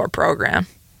success of our program.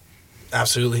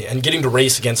 Absolutely, and getting to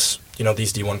race against,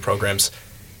 these D1 programs,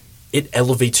 it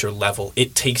elevates your level.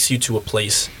 It takes you to a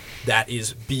place that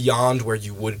is beyond where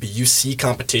you would be. You see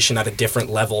competition at a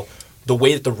different level. The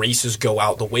way that the races go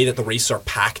out, the way that the races are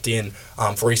packed in,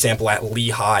 for example, at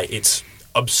Lehigh, it's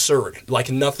absurd. Like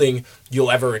nothing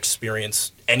you'll ever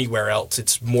experience anywhere else.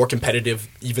 It's more competitive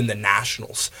even than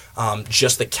nationals.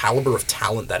 Just the caliber of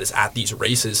talent that is at these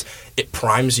races, it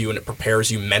primes you and it prepares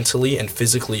you mentally and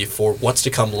physically for what's to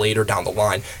come later down the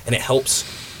line. And it helps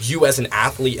you as an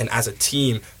athlete and as a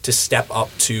team to step up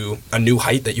to a new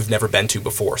height that you've never been to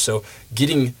before. So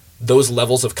getting those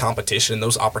levels of competition,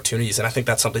 those opportunities, and I think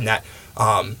that's something that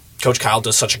Coach Kyle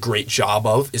does such a great job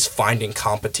of, is finding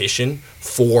competition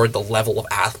for the level of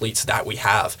athletes that we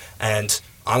have. And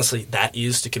honestly, that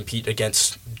is to compete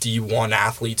against D1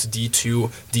 athletes, D2,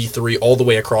 D3, all the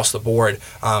way across the board.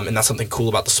 And that's something cool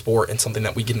about the sport and something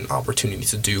that we get an opportunity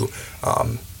to do,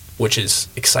 which is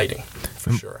exciting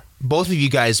for sure. Both of you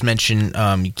guys mention,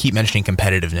 you keep mentioning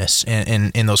competitiveness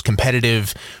in those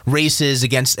competitive races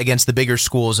against the bigger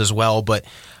schools as well. But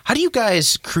how do you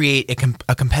guys create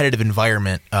a competitive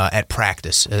environment at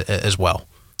practice as well?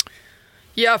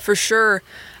 Yeah, for sure.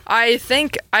 I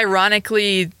think,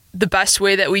 ironically, the best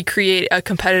way that we create a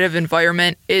competitive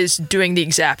environment is doing the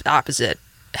exact opposite,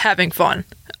 having fun.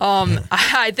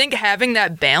 I think having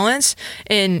that balance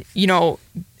in,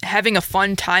 having a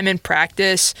fun time in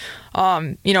practice,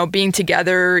 being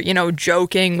together,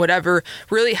 joking, whatever,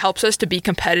 really helps us to be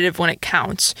competitive when it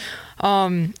counts.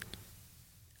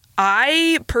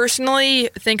 I personally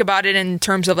think about it in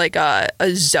terms of like a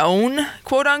zone,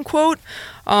 quote unquote.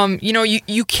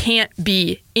 You can't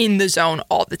be in the zone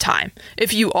all the time.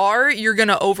 If you are, you're going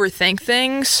to overthink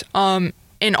things.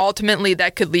 And ultimately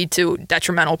that could lead to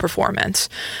detrimental performance.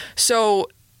 So,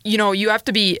 you have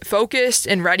to be focused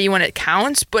and ready when it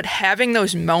counts, but having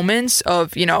those moments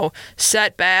of,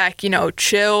 set back,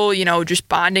 chill, just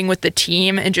bonding with the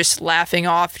team and just laughing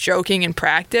off, joking in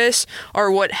practice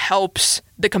are what helps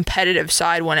the competitive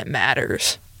side when it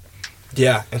matters.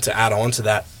 Yeah, and to add on to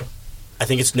that, I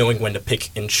think it's knowing when to pick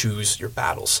and choose your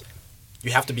battles.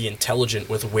 You have to be intelligent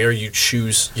with where you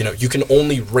choose. You can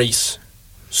only race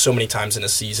so many times in a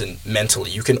season mentally.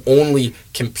 You can only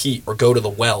compete or go to the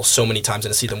well so many times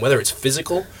in a season, whether it's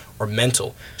physical or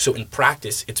mental. So in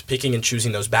practice, it's picking and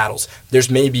choosing those battles. There's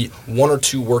maybe 1 or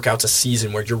 2 workouts a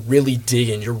season where you're really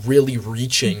digging, you're really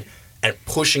reaching and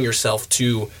pushing yourself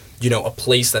to, a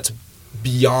place that's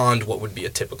beyond what would be a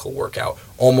typical workout,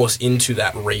 almost into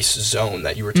that race zone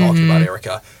that you were talking about,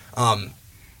 Erica.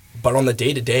 But on the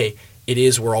day-to-day,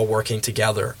 we're all working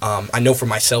together. I know for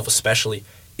myself especially,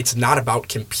 it's not about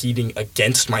competing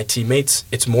against my teammates.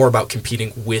 It's more about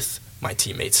competing with my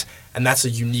teammates. And that's a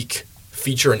unique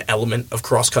feature and element of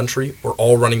cross country. We're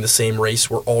all running the same race.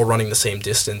 We're all running the same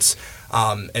distance.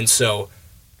 And so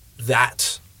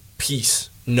that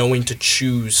piece, knowing to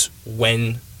choose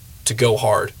when to go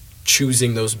hard,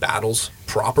 choosing those battles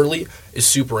properly is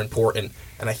super important.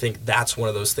 And I think that's one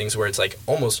of those things where it's like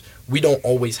almost we don't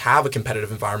always have a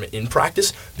competitive environment in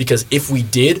practice, because if we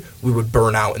did, we would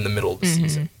burn out in the middle of the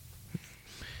season.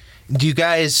 Do you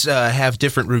guys have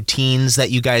different routines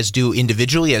that you guys do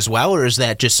individually as well, or is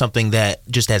that just something that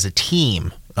just as a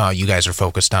team you guys are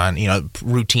focused on,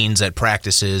 routines at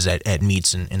practices, at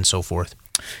meets and so forth?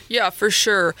 Yeah, for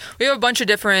sure. We have a bunch of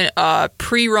different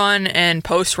pre-run and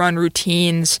post-run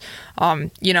routines.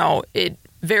 It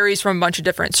varies from a bunch of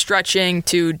different stretching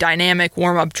to dynamic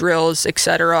warm-up drills,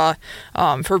 etc.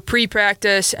 For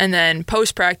pre-practice, and then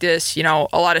post-practice, a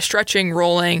lot of stretching,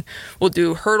 rolling. We'll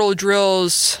do hurdle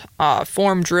drills,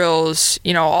 form drills,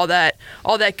 all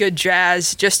that good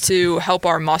jazz, just to help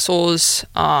our muscles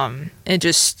and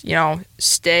just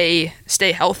stay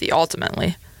healthy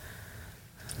ultimately.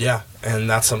 Yeah, and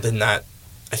that's something that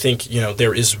I think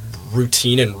there is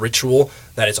routine and ritual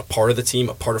that is a part of the team,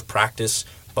 a part of practice,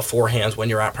 beforehand, when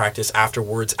you're at practice,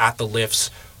 afterwards, at the lifts,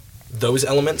 those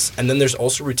elements. And then there's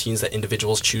also routines that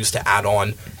individuals choose to add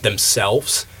on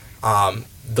themselves.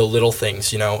 The little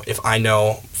things, if I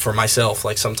know for myself,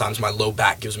 like sometimes my low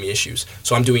back gives me issues,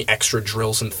 so I'm doing extra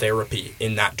drills and therapy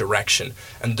in that direction.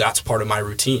 And that's part of my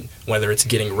routine, whether it's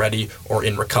getting ready or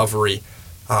in recovery,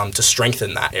 to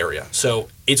strengthen that area. So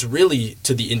it's really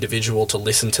to the individual to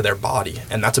listen to their body.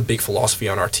 And that's a big philosophy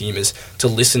on our team, is to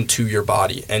listen to your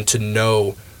body and to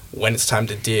know when it's time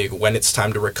to dig, when it's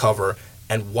time to recover,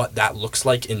 and what that looks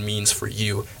like and means for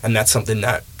you. And that's something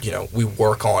that, we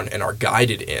work on and are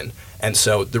guided in. And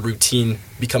so the routine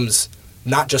becomes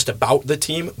not just about the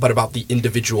team, but about the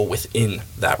individual within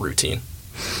that routine.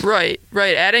 Right.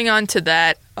 Adding on to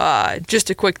that, just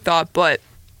a quick thought, but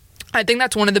I think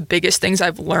that's one of the biggest things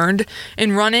I've learned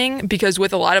in running, because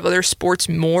with a lot of other sports,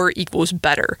 more equals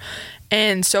better.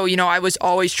 And so, I was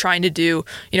always trying to do,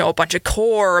 a bunch of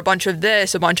core, a bunch of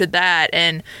this, a bunch of that.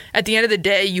 And at the end of the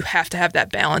day, you have to have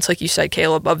that balance, like you said,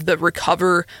 Caleb, of the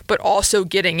recover, but also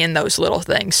getting in those little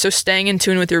things. So staying in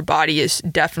tune with your body is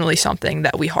definitely something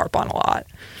that we harp on a lot.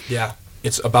 Yeah.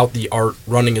 it's about the art.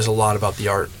 Running is a lot about the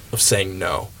art of saying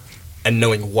no and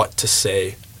knowing what to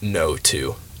say no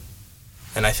to.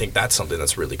 And I think that's something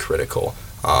that's really critical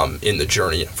in the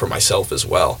journey for myself as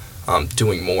well.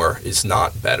 Doing more is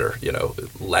not better.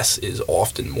 Less is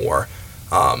often more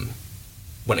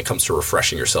when it comes to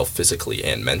refreshing yourself physically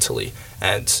and mentally.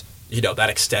 And, that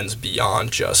extends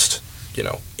beyond just,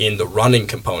 in the running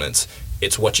components.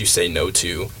 It's what you say no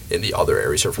to in the other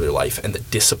areas of your life and the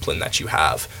discipline that you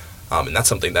have. And that's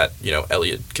something that,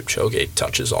 Eliud Kipchoge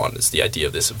touches on, is the idea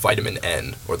of this vitamin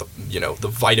N, or the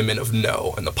vitamin of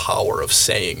no and the power of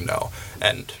saying no.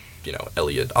 And,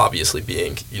 Eliud obviously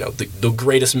being, the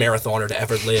greatest marathoner to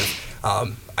ever live,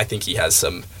 I think he has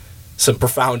some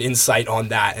profound insight on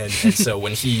that. And so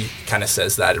when he kind of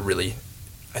says that, it really,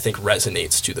 I think,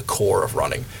 resonates to the core of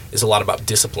running. Is a lot about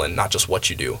discipline, not just what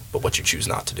you do, but what you choose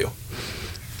not to do.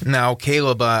 Now,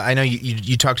 Caleb, I know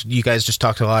you guys just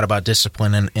talked a lot about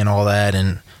discipline and all that,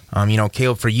 and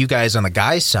Caleb, for you guys on the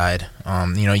guys' side,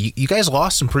 you guys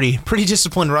lost some pretty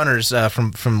disciplined runners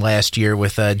from last year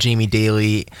with Jamie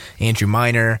Daly, Andrew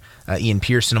Miner, Ian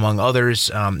Pearson, among others.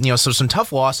 So some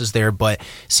tough losses there, but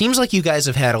seems like you guys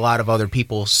have had a lot of other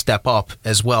people step up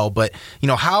as well. But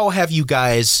how have you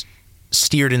guys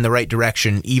steered in the right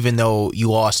direction, even though you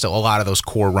lost a lot of those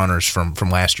core runners from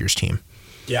last year's team?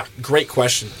 Yeah, great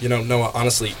question. Noah,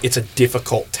 honestly, it's a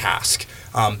difficult task.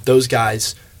 Those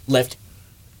guys left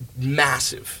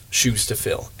massive shoes to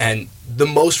fill, and the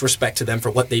most respect to them for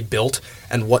what they built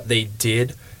and what they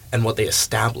did and what they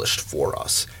established for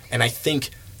us. And I think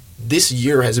this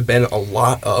year has been a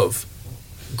lot of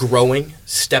growing,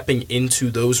 stepping into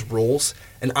those roles,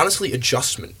 and honestly,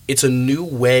 adjustment. It's a new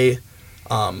way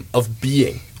of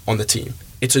being on the team.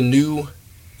 It's a new,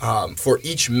 for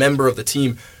each member of the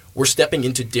team, we're stepping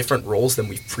into different roles than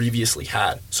we've previously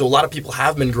had. So a lot of people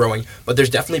have been growing, but there's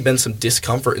definitely been some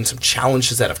discomfort and some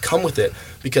challenges that have come with it,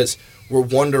 because we're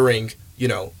wondering,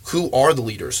 who are the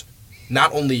leaders?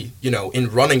 Not only, in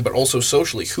running, but also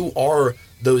socially. Who are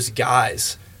those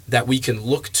guys that we can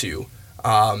look to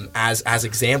as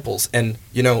examples? And,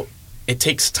 it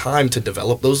takes time to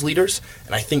develop those leaders,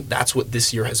 and I think that's what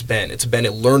this year has been. It's been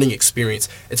a learning experience.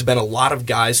 It's been a lot of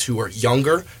guys who are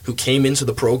younger, who came into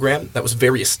the program that was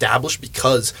very established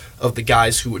because of the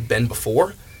guys who had been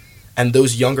before, and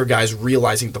those younger guys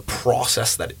realizing the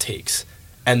process that it takes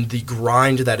and the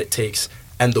grind that it takes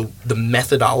and the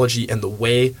methodology and the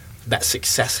way that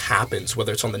success happens,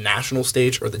 whether it's on the national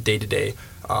stage or the day-to-day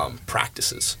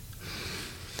practices.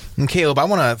 And Caleb, I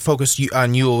want to focus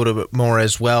on you a little bit more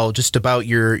as well, just about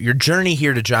your journey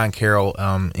here to John Carroll,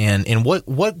 and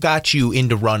what got you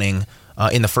into running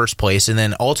in the first place, and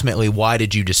then ultimately why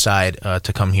did you decide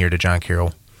to come here to John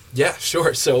Carroll? Yeah,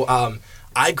 sure. So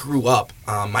I grew up,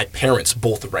 my parents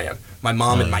both ran, my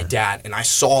mom and my dad, and I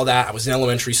saw that. I was in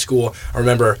elementary school. I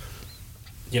remember,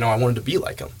 I wanted to be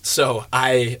like them. So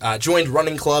I joined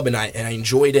running club, and I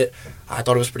enjoyed it. I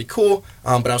thought it was pretty cool,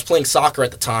 but I was playing soccer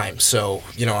at the time. So,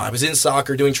 I was in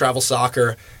soccer, doing travel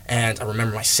soccer, and I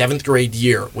remember my 7th grade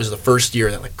year was the first year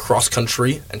that cross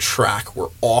country and track were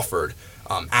offered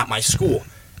at my school.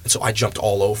 And so I jumped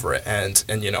all over it, and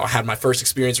I had my first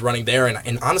experience running there,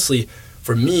 and honestly,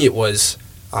 for me, it was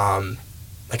I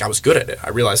was good at it. I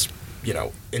realized,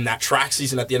 in that track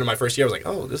season at the end of my first year, I was like,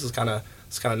 oh, this is kind of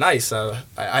nice.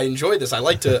 I enjoyed this. I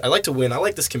like to win. I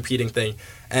like this competing thing.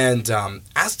 And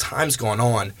as time's gone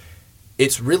on,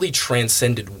 it's really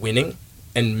transcended winning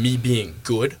and me being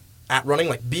good at running.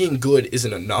 Like, being good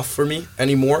isn't enough for me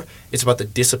anymore. It's about the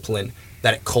discipline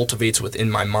that it cultivates within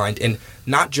my mind, and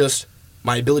not just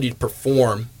my ability to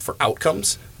perform for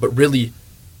outcomes, but really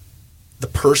the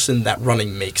person that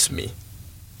running makes me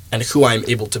and who I'm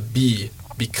able to be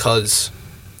because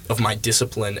of my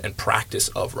discipline and practice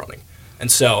of running.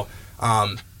 And so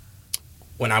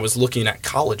when I was looking at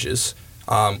colleges,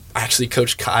 actually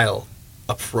Coach Kyle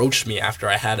approached me after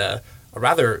I had a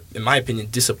rather, in my opinion,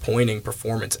 disappointing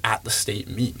performance at the state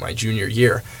meet my junior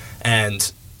year.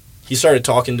 And he started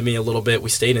talking to me a little bit. We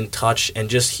stayed in touch, and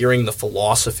just hearing the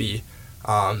philosophy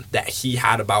that he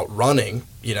had about running,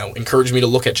 encouraged me to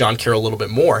look at John Carroll a little bit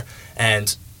more.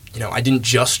 And, I didn't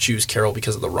just choose Carroll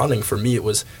because of the running. For me, it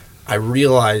was, I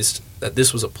realized that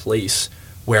this was a place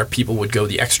where people would go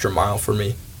the extra mile for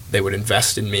me. They would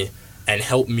invest in me and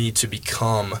help me to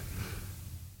become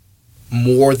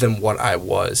more than what I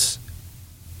was.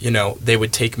 They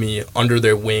would take me under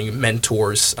their wing,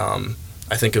 mentors.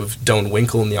 I think of Doan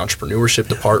Winkle in the entrepreneurship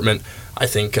department. I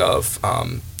think of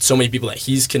so many people that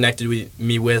he's connected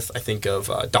me with. I think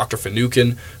of Dr.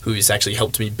 Finucane, who's actually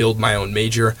helped me build my own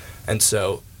major. And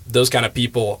so those kind of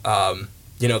people,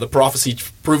 the prophecy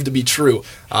proved to be true,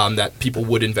 that people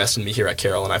would invest in me here at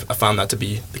Carroll, and I found that to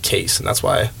be the case, and that's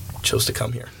why I chose to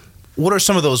come here. What are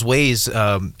some of those ways,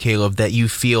 Caleb, that you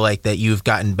feel like that you've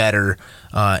gotten better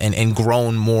and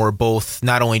grown more, both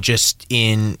not only just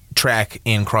in track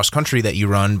and cross country that you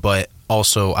run, but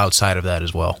also outside of that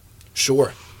as well?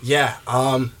 Sure. Yeah.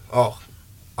 I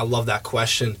love that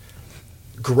question.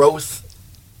 Growth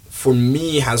for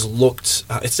me has looked,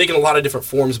 it's taken a lot of different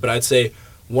forms, but I'd say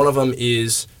one of them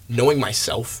is knowing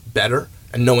myself better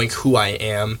and knowing who I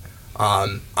am.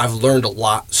 I've learned a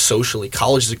lot socially.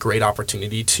 College is a great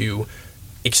opportunity to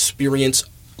experience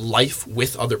life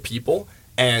with other people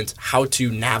and how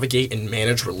to navigate and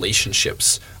manage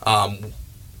relationships.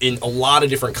 In a lot of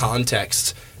different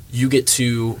contexts, you get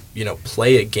to,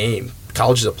 play a game.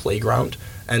 College is a playground.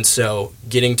 And so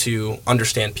getting to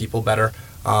understand people better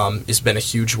has been a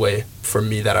huge way for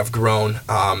me that I've grown.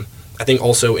 I think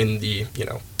also in the,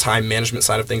 time management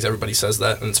side of things, everybody says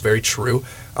that, and it's very true.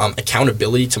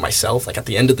 Accountability to myself, like at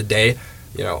the end of the day,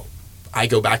 I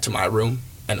go back to my room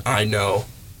and I know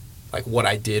like what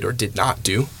I did or did not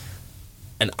do,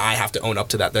 and I have to own up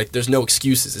to that. Like there's no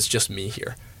excuses, it's just me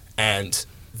here. And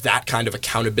that kind of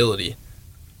accountability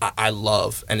I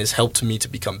love and has helped me to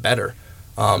become better,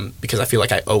 because I feel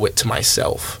like I owe it to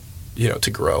myself,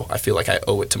 to grow. I feel like I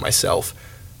owe it to myself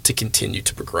to continue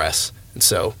to progress. And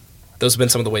so those have been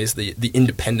some of the ways the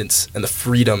independence and the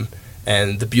freedom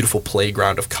and the beautiful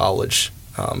playground of college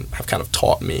have kind of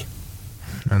taught me.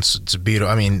 It's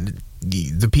beautiful. I mean,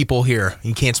 the people here,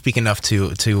 you can't speak enough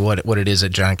to what it is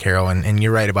at John Carroll, and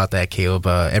you're right about that, Caleb.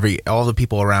 All the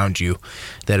people around you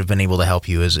that have been able to help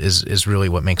you is really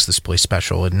what makes this place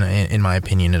special, in my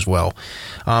opinion as well.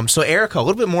 So Erica, a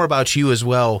little bit more about you as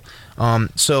well.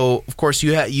 So of course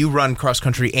you run cross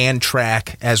country and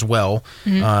track as well,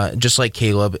 just like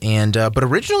Caleb. And but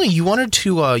originally you wanted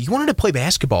to play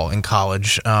basketball in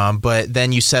college, but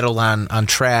then you settled on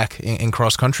track and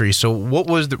cross country. So what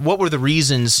were the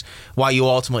reasons why you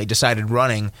ultimately decided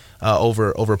running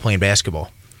over playing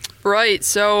basketball? Right.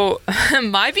 So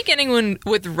my beginning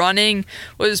with running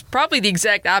was probably the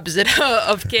exact opposite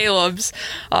of Caleb's.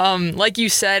 Like you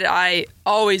said, I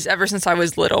always, ever since I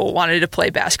was little, wanted to play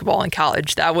basketball in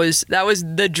college. That was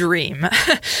the dream.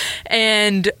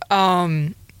 And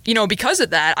because of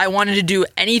that, I wanted to do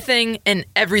anything and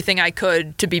everything I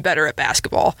could to be better at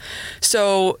basketball.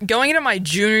 So going into my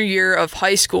junior year of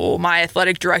high school, my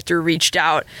athletic director reached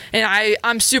out, and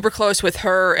I'm super close with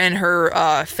her and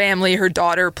her family. Her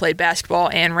daughter played basketball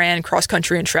and ran cross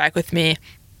country and track with me.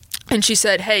 And she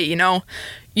said, hey, you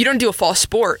don't do a fall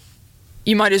sport.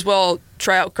 You might as well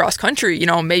try out cross country.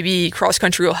 Maybe cross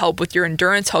country will help with your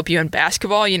endurance, help you in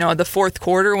basketball, the fourth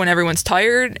quarter when everyone's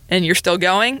tired and you're still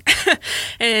going.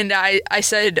 And I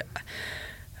said,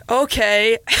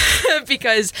 okay,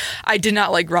 because I did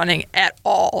not like running at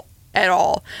all.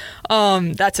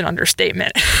 That's an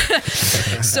understatement.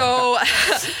 So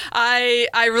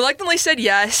I reluctantly said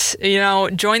yes,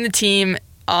 joined the team.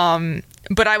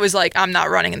 But I was like, I'm not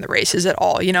running in the races at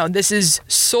all. This is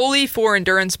solely for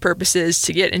endurance purposes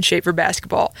to get in shape for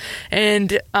basketball.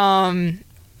 And,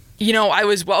 I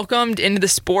was welcomed into the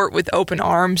sport with open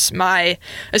arms. My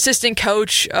assistant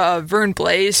coach, Vern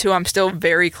Blaze, who I'm still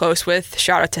very close with,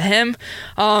 shout out to him,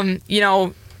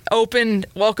 opened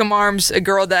welcome arms, a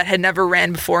girl that had never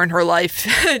ran before in her life,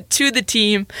 to the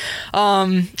team.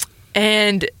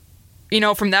 And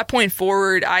from that point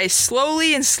forward, I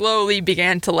slowly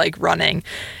began to like running,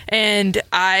 and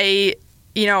I,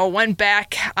 went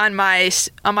back on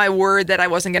my word that I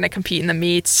wasn't going to compete in the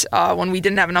meets when we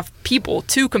didn't have enough people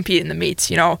to compete in the meets.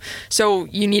 So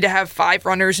you need to have 5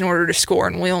 runners in order to score,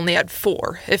 and we only had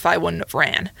 4 if I wouldn't have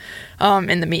ran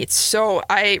in the meets. So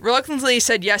I reluctantly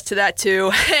said yes to that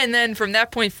too, and then from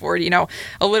that point forward,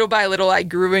 a little by little, I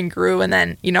grew and grew, and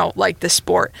then liked the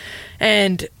sport.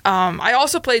 And I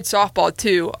also played softball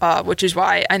too, which is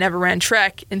why I never ran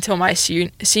track until my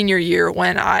senior year,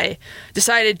 when I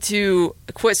decided to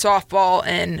quit softball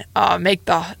and make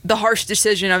the harsh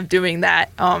decision of doing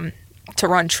that to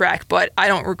run track. But I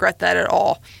don't regret that at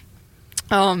all.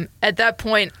 At that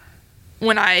point,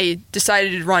 when I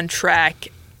decided to run track,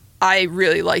 I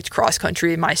really liked cross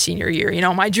country in my senior year.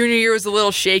 My junior year was a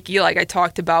little shaky, like I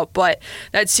talked about, but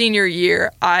that senior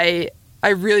year, I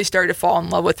really started to fall in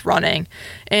love with running.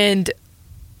 And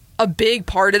a big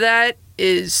part of that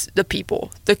is the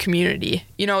people, the community.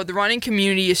 The running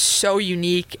community is so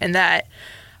unique, and that,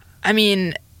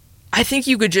 I think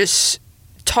you could just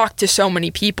talk to so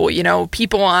many people,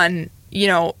 people on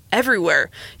everywhere.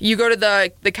 You go to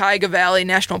the Cuyahoga Valley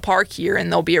National Park here,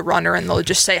 and there'll be a runner, and they'll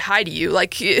just say hi to you.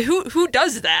 Like, who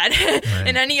does that? Right.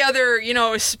 In any other,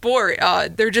 sport,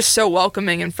 they're just so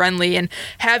welcoming and friendly. And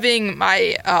having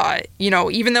my,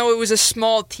 even though it was a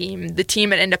small team, the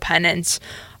team at Independence,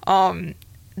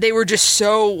 they were just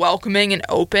so welcoming and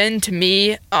open to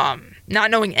me, not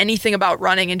knowing anything about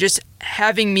running, and just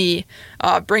having me,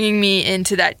 bringing me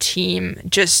into that team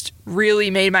just really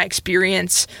made my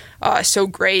experience so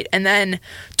great. And then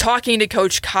talking to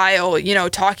Coach Kyle,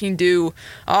 talking to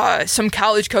some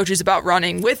college coaches about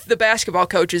running with the basketball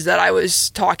coaches that I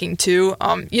was talking to,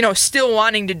 still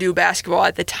wanting to do basketball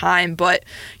at the time. But,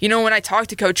 when I talked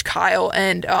to Coach Kyle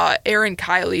and Aaron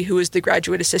Kiley, who was the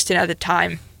graduate assistant at the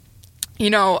time,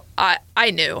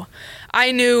 I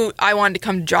knew I wanted to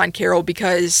come to John Carroll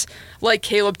because, like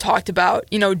Caleb talked about,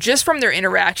 just from their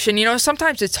interaction,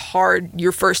 sometimes it's hard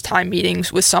your first time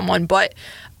meetings with someone, but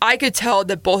I could tell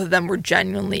that both of them were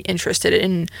genuinely interested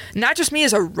in not just me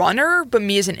as a runner, but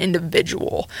me as an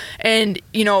individual. And,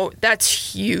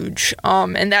 that's huge.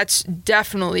 And that's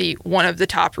definitely one of the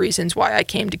top reasons why I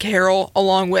came to Carroll,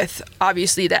 along with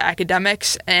obviously the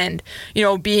academics and,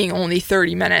 being only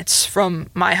 30 minutes from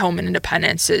my home in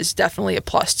Independence is definitely a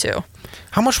plus too.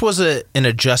 How much was it an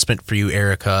adjustment for you,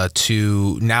 Erica,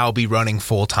 to now be running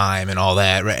full time and all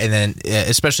that, right? And then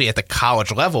especially at the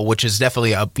college level, which is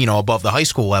definitely above the high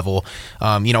school level.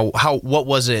 What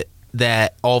was it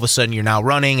that all of a sudden you're now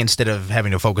running instead of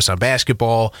having to focus on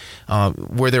basketball?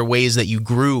 Were there ways that you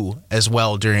grew as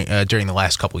well during the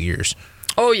last couple of years?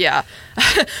 Oh yeah,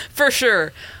 for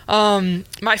sure.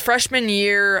 My freshman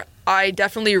year, I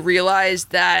definitely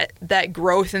realized that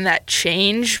growth and that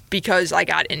change because I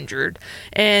got injured.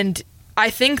 And I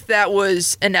think that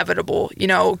was inevitable.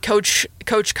 Coach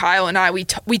Kyle and I, we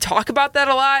talk about that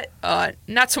a lot,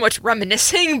 not so much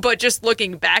reminiscing, but just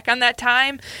looking back on that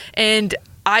time. And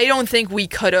I don't think we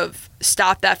could have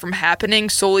stopped that from happening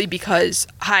solely because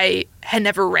I had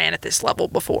never ran at this level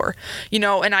before,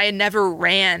 and I had never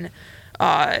ran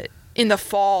in the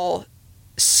fall,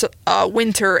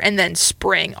 winter, and then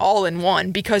spring all in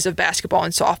one because of basketball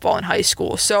and softball in high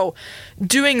school. So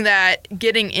doing that,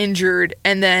 getting injured,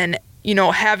 and then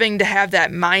having to have that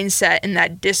mindset and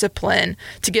that discipline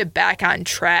to get back on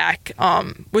track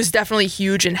was definitely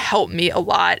huge and helped me a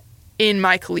lot in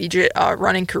my collegiate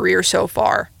running career so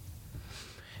far.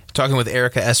 Talking with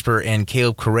Erica Esper and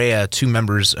Caleb Correia, two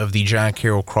members of the John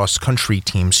Carroll cross country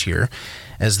teams here,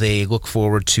 as they look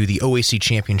forward to the OAC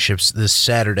championships this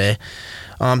Saturday.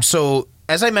 So,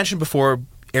 as I mentioned before,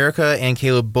 Erica and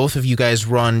Caleb, both of you guys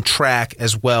run track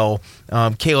as well.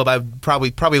 Caleb, I'm probably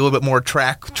a little bit more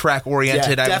track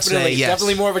oriented. Yeah, I would say. Yes.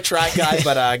 Definitely more of a track guy,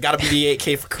 but got to be the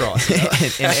 8K for cross.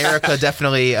 and Erica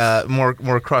definitely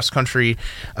more cross country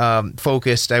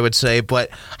focused, I would say. But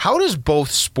how does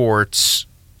both sports,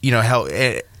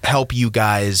 help you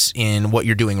guys in what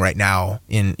you're doing right now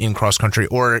in cross country,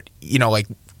 or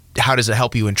how does it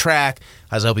help you in track?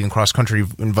 How does it help you in cross country,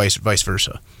 and vice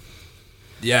versa?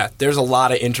 Yeah, there's a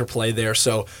lot of interplay there.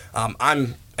 So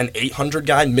I'm an 800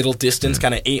 guy, middle distance,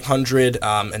 kind of 800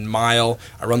 and mile.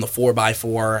 I run the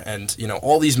 4x4 and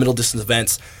all these middle distance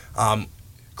events.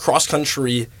 Cross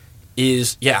country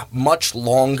is much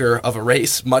longer of a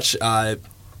race, much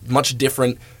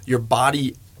different. Your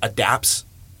body adapts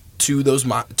to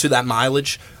that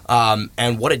mileage,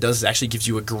 and what it does is actually gives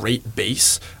you a great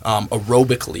base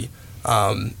aerobically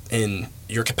in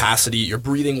your capacity, your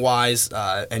breathing wise,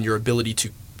 and your ability to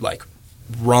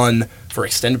run for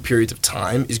extended periods of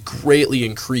time is greatly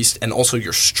increased, and also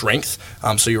your strength.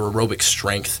 So your aerobic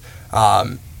strength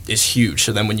is huge.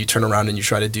 So then when you turn around and you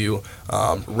try to do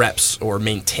reps or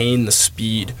maintain the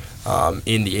speed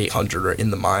in the 800 or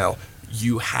in the mile,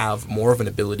 you have more of an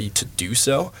ability to do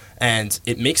so, and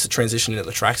it makes the transition into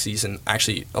the track season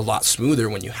actually a lot smoother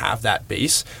when you have that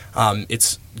base.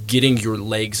 It's getting your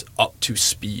legs up to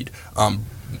speed,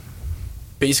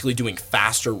 basically doing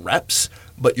faster reps,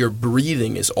 but your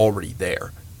breathing is already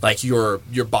there. Like your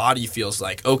body feels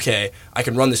like, okay, I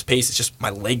can run this pace, it's just my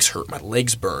legs hurt, my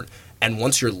legs burn. And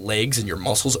once your legs and your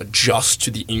muscles adjust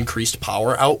to the increased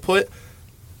power output,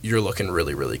 you're looking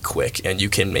really, really quick, and you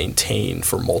can maintain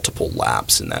for multiple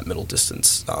laps in that middle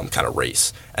distance kind of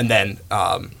race. And then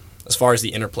as far as the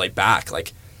interplay back,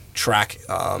 track,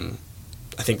 I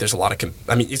think there's a lot of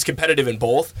it's competitive in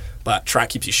both, but track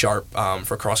keeps you sharp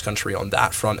for cross country on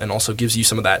that front, and also gives you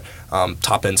some of that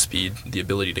top end speed, the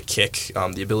ability to kick,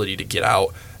 the ability to get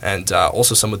out, and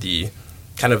also some of the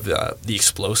kind of the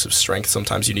explosive strength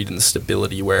sometimes you need in the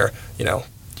stability where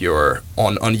you're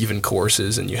on uneven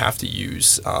courses and you have to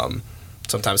use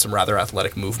sometimes some rather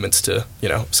athletic movements to,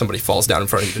 somebody falls down in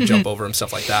front of you to jump over him,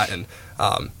 stuff like that. And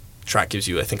track gives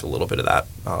you, I think, a little bit of that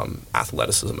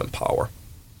athleticism and power.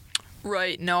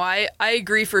 Right. No, I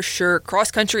agree for sure.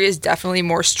 Cross country is definitely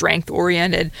more strength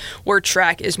oriented, where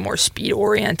track is more speed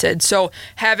oriented. So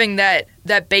having that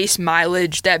base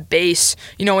mileage, that base,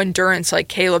 endurance like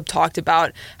Caleb talked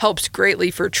about helps greatly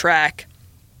for track.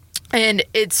 And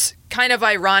it's kind of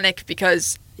ironic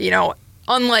because,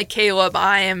 unlike Caleb,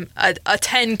 I am a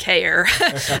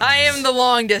 10Ker. I am the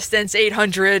long distance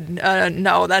 800.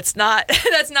 No, that's not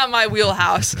my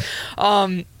wheelhouse.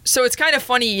 So it's kind of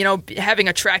funny, having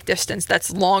a track distance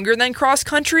that's longer than cross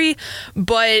country,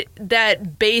 but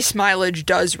that base mileage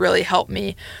does really help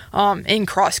me in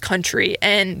cross country.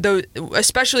 And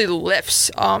especially the lifts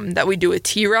that we do with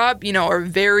T-Rob, are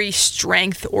very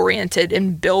strength oriented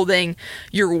in building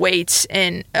your weights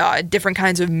and different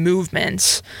kinds of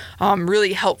movements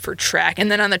really help for track. And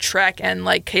then on the track end,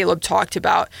 like Caleb talked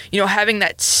about, having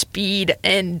that speed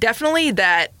and definitely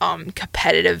that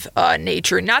competitive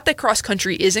nature. Not that cross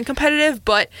country isn't competitive,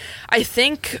 but I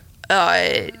think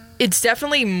it's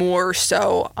definitely more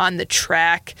so on the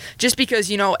track, just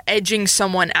because edging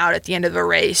someone out at the end of a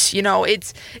race,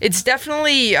 it's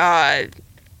definitely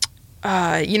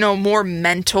more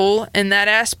mental in that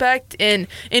aspect. And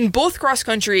in both cross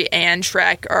country and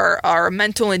track are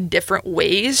mental in different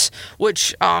ways,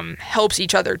 which helps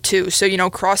each other too. So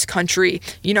cross country,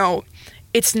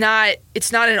 it's not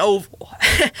an oval.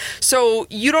 So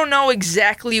you don't know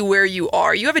exactly where you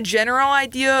are. You have a general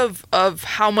idea of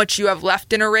how much you have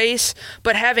left in a race,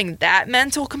 but having that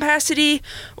mental capacity,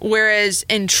 whereas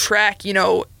in track,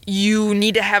 you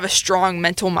need to have a strong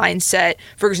mental mindset.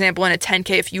 For example, in a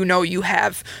 10K, if you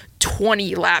have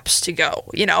 20 laps to go,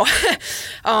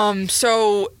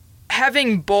 so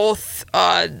having both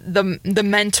the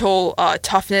mental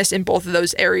toughness in both of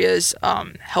those areas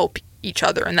help each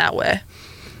other in that way.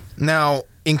 Now,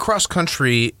 in cross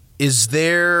country, do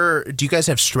you guys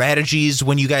have strategies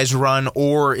when you guys run,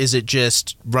 or is it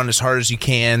just run as hard as you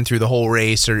can through the whole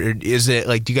race, or is it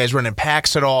like, do you guys run in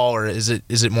packs at all, or is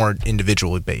it more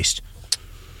individually based?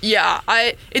 Yeah,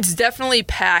 it's definitely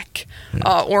pack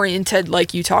oriented,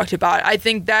 like you talked about. I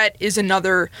think that is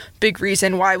another big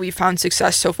reason why we found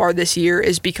success so far this year,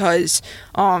 is because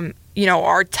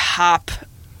our top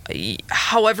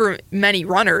however many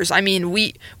runners,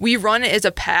 we run as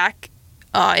a pack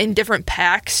in different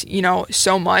packs,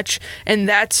 so much, and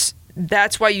that's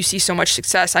why you see so much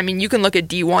success. You can look at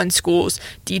D1 schools,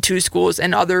 D2 schools,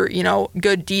 and other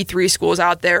good D3 schools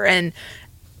out there, and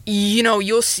you'll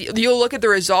look at the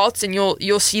results and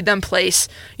you'll see them place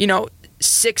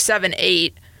 6, 7,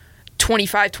 8,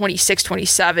 25, 26,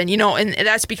 27, and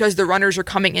that's because the runners are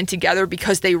coming in together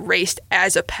because they raced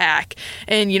as a pack.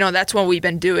 And, that's what we've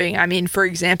been doing. For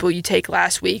example, you take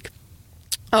last week,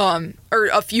 or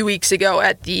a few weeks ago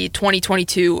at the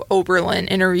 2022 Oberlin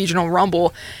Interregional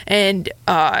Rumble, and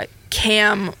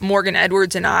Cam, Morgan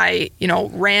Edwards, and I,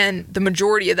 ran the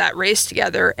majority of that race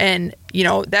together. And,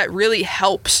 that really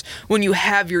helps when you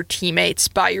have your teammates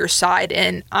by your side.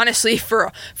 And honestly,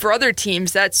 for other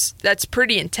teams, that's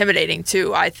pretty intimidating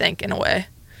too, I think, in a way.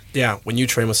 Yeah, when you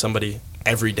train with somebody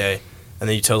every day and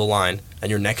then you toe the line and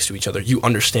you're next to each other, you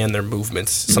understand their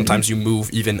movements. Sometimes you move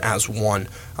even as one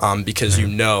because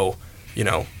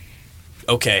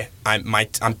okay,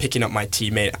 I'm picking up my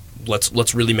teammate.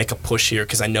 Let's really make a push here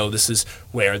because I know this is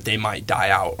where they might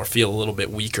die out or feel a little bit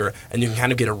weaker, and you can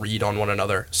kind of get a read on one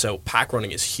another. So pack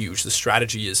running is huge. The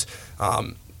strategy is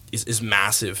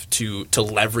massive to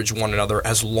leverage one another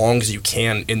as long as you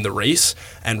can in the race,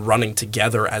 and running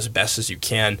together as best as you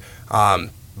can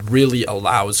really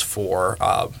allows for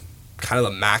kind of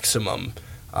the maximum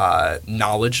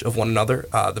knowledge of one another,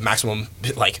 the maximum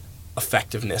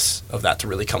effectiveness of that to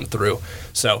really come through.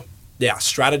 So yeah,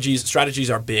 strategies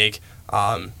are big,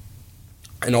 and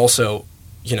also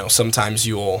sometimes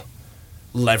you'll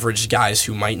leverage guys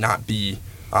who might not be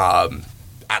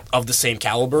of the same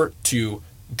caliber to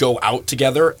go out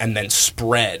together and then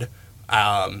spread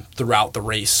throughout the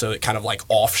race, so it kind of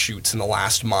offshoots in the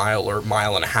last mile or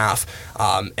mile and a half,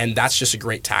 and that's just a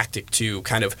great tactic to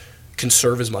kind of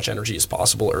conserve as much energy as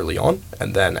possible early on,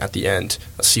 and then at the end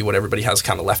see what everybody has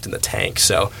kind of left in the tank.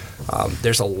 So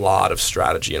there's a lot of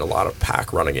strategy and a lot of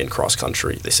pack running in cross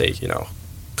country. They say,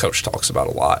 coach talks about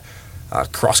a lot.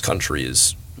 Cross country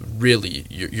is really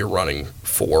you're running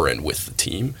for and with the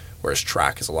team, whereas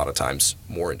track is a lot of times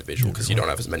more individual because you don't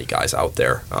have as many guys out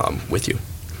there with you.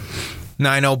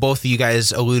 Now, I know both of you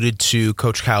guys alluded to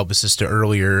Coach Kyle Basista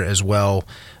earlier as well,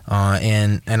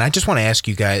 and I just want to ask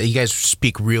you guys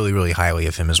speak really, really highly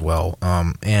of him as well,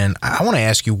 and I want to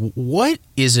ask you, what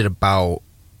is it about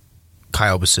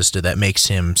Kyle Basista that makes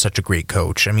him such a great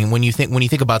coach? I mean, when you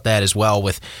think about that as well,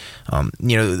 with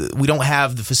we don't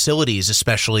have the facilities,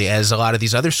 especially as a lot of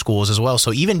these other schools as well.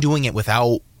 So even doing it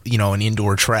without an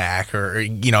indoor track, or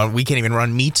we can't even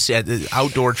run meets at the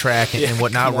outdoor track and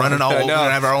whatnot, running all over, and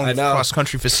have our own cross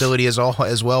country facility as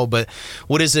well. But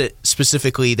what is it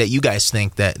specifically that you guys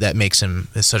think that makes him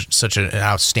such an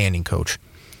outstanding coach?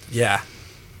 Yeah,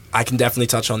 I can definitely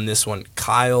touch on this one.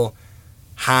 Kyle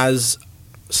has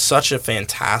such a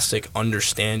fantastic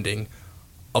understanding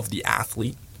of the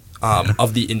athlete,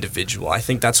 of the individual. I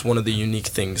think that's one of the unique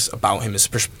things about him.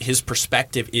 His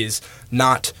perspective is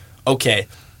not, okay,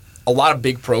 a lot of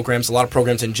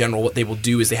programs in general, what they will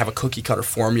do is they have a cookie cutter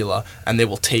formula, and they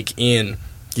will take in,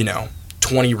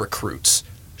 20 recruits,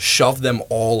 shove them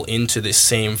all into this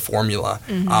same formula,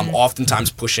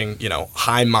 oftentimes pushing,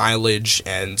 high mileage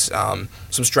and some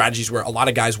strategies where a lot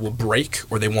of guys will break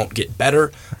or they won't get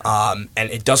better, and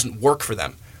it doesn't work for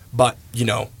them. But,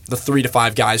 the 3 to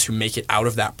 5 guys who make it out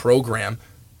of that program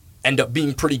end up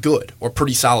being pretty good or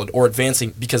pretty solid or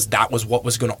advancing because that was what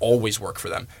was going to always work for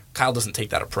them. Kyle doesn't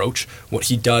take that approach. What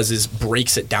he does is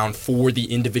breaks it down for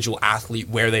the individual athlete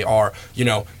where they are,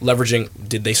 leveraging,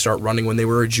 did they start running when they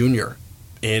were a junior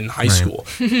in high school?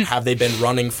 Have they been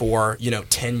running for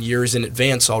 10 years in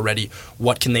advance already?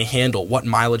 What can they handle? What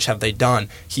mileage have they done?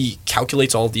 He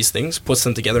calculates all of these things, puts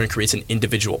them together, and creates an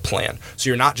individual plan. So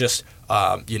you're not just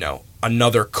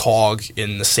another cog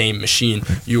in the same machine.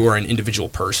 You are an individual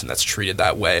person that's treated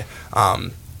that way,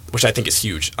 which I think is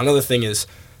huge. Another thing is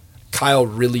Kyle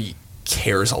really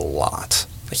cares a lot.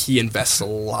 He invests a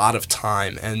lot of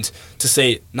time, and to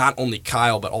say not only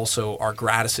Kyle but also our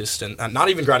grad assistant, not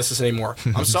even grad assistant anymore.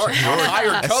 I'm sorry, our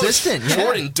hired coach, assistant,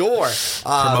 Jordan Dorr.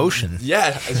 Promotion.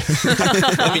 Yeah,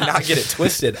 let me not get it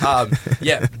twisted.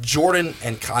 Jordan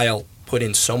and Kyle put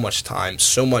in so much time,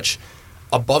 so much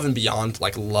above and beyond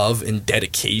love and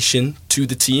dedication to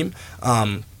the team.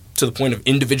 To the point of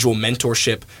individual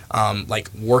mentorship,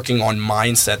 working on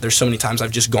mindset. There's so many times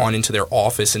I've just gone into their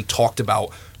office and talked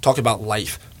about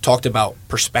life, talked about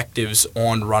perspectives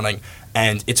on running,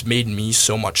 and it's made me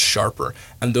so much sharper.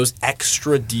 And those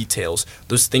extra details,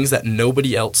 those things that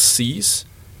nobody else sees,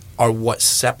 are what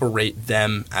separate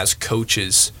them as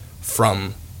coaches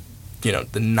from, the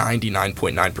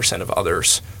 99.9% of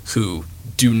others who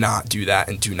do not do that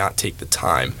and do not take the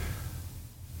time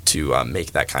to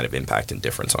make that kind of impact and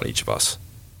difference on each of us.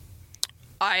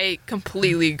 I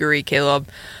completely agree, Caleb.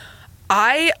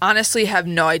 I honestly have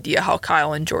no idea how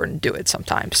Kyle and Jordan do it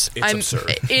sometimes. It's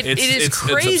absurd. It is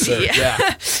crazy. It's absurd,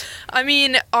 yeah. I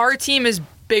mean, our team is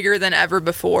bigger than ever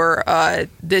before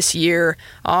this year.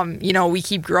 We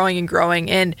keep growing and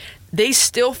growing, and they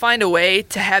still find a way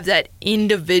to have that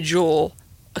individual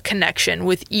connection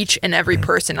with each and every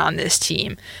person on this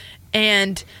team.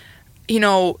 And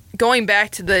going back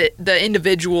to the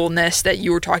individualness that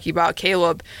you were talking about,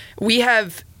 Caleb, we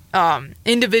have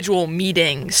individual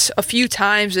meetings a few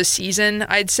times a season,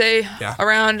 I'd say,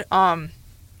 around.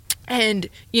 And,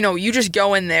 you just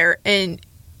go in there and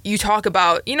you talk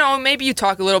about, maybe you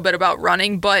talk a little bit about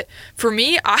running, but for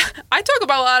me, I talk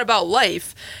about a lot about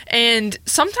life. And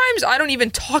sometimes I don't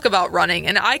even talk about running,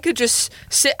 and I could just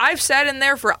sit. I've sat in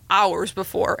there for hours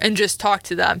before and just talked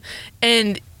to them.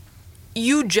 And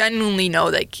you genuinely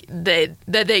know that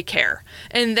they care.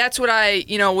 And that's what I,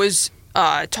 was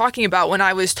talking about when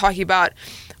I was talking about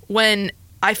when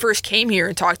I first came here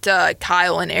and talked to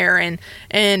Kyle and Aaron,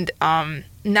 and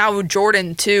now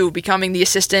Jordan too, becoming the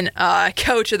assistant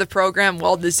coach of the program,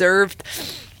 well deserved.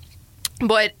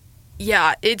 But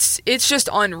yeah, it's just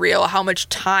unreal how much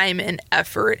time and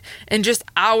effort and just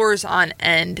hours on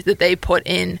end that they put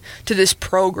in to this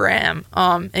program,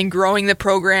 and growing the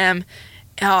program,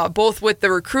 both with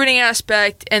the recruiting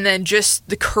aspect and then just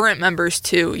the current members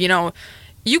too.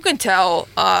 You can tell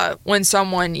when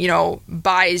someone,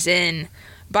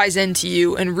 buys into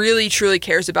you and really truly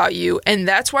cares about you. And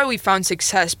that's why we found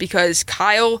success, because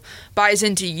Kyle buys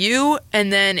into you,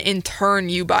 and then in turn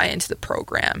you buy into the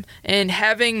program. And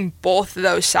having both of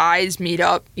those sides meet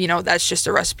up, that's just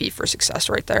a recipe for success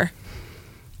right there.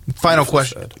 Final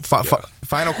question.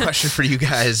 Final question for you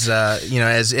guys.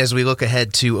 As we look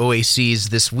ahead to OACs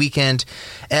this weekend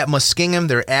at Muskingum,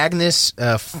 their Agnes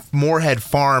Moorhead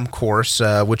Farm course,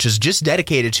 which is just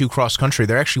dedicated to cross country.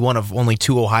 They're actually one of only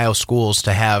 2 Ohio schools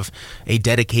to have a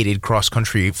dedicated cross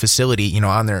country facility,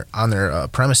 on their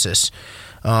premises.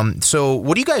 So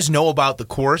what do you guys know about the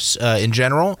course in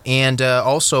general, and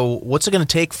also what's it going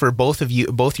to take for both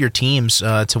your teams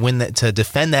to win that, to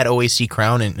defend that OAC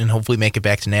crown, and hopefully make it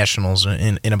back to nationals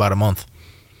in about a month?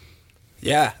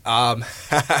 Yeah.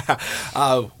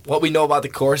 What we know about the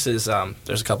course is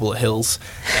there's a couple of hills.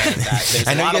 And,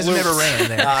 I know you guys have never ran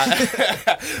there.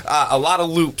 A lot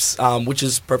of loops, which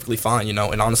is perfectly fine,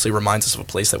 and honestly reminds us of a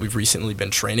place that we've recently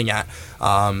been training at,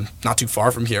 not too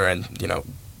far from here, and,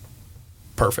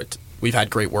 perfect. We've had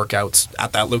great workouts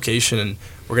at that location, and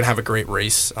we're going to have a great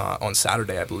race on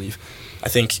Saturday, I believe. I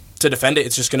think to defend it,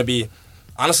 it's just going to be,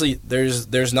 honestly,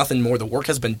 there's nothing more. The work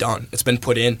has been done. It's been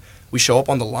put in. We show up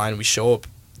on the line. We show up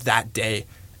that day,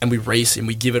 and we race, and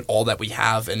we give it all that we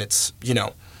have. And it's,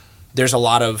 there's a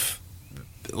lot of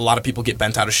people get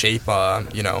bent out of shape.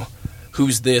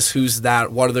 Who's this? Who's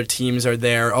that? What other teams are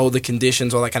there? Oh, the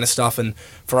conditions, all that kind of stuff. And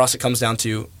for us, it comes down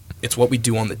to it's what we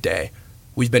do on the day.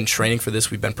 We've been training for this.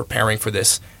 We've been preparing for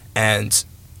this, and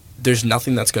there's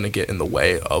nothing that's going to get in the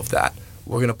way of that.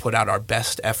 We're going to put out our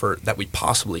best effort that we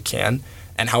possibly can,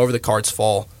 and however the cards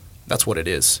fall, that's what it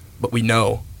is. But we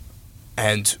know,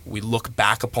 and we look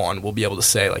back upon, we'll be able to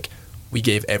say, like, we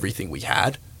gave everything we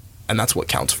had, and that's what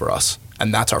counts for us.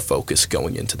 And that's our focus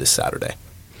going into this Saturday.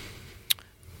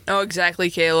 Oh, exactly,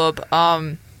 Caleb.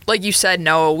 Like you said,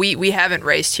 Noah, we haven't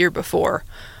raced here before.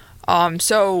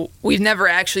 So we've never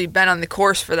actually been on the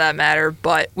course for that matter,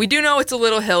 but we do know it's a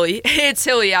little hilly. It's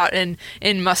hilly out in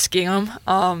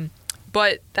Muskingum.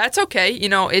 But that's okay.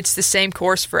 It's the same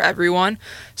course for everyone,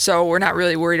 so we're not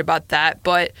really worried about that.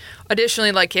 But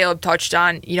additionally, like Caleb touched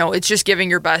on, it's just giving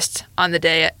your best on the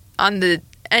day,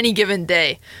 any given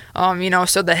day.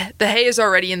 So the hay is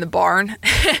already in the barn,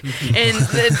 and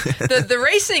the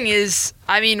racing is,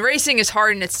 racing is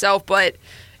hard in itself, but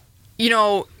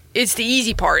it's the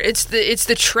easy part. It's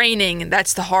the training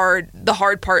that's the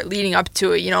hard part leading up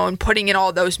to it, and putting in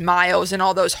all those miles and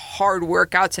all those hard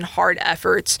workouts and hard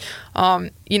efforts.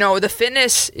 The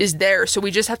fitness is there, so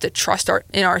we just have to trust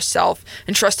in ourselves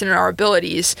and trust in our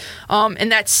abilities.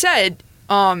 And that said,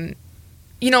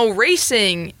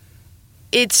 racing,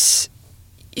 it's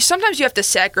sometimes you have to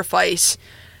sacrifice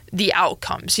the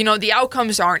outcomes. The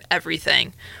outcomes aren't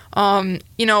everything.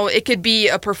 It could be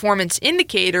a performance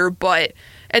indicator, but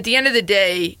at the end of the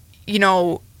day,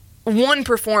 one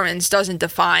performance doesn't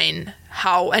define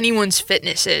how anyone's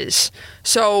fitness is.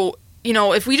 So,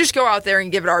 if we just go out there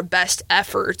and give it our best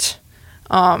effort,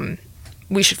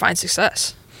 we should find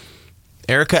success.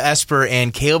 Erica Esper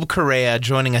and Caleb Correia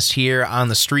joining us here on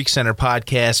the StreakCenter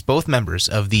podcast, both members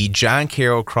of the John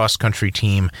Carroll cross-country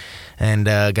team. And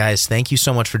guys, thank you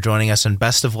so much for joining us, and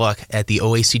best of luck at the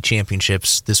OAC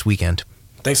Championships this weekend.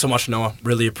 Thanks so much, Noah.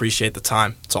 Really appreciate the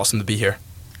time. It's awesome to be here.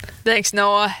 Thanks,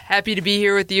 Noah. Happy to be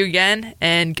here with you again,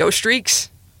 and go Streaks.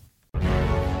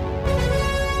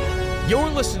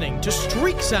 You're listening to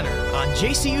StreakCenter on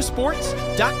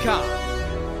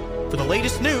jcusports.com. For the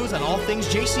latest news on all things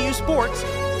JCU Sports,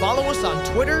 follow us on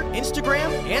Twitter, Instagram,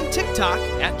 and TikTok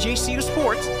at JCU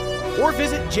Sports, or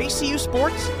visit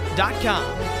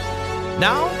jcusports.com.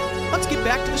 Now, let's get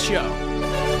back to the show.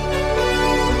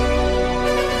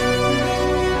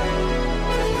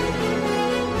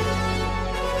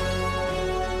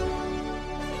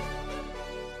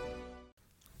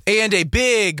 And a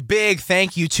big, big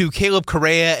thank you to Caleb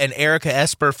Correia and Erica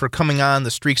Esper for coming on the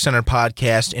StreakCenter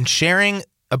podcast and sharing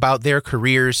about their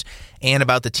careers and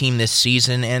about the team this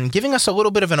season, and giving us a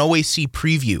little bit of an OAC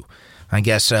preview, I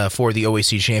guess, for the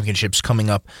OAC Championships coming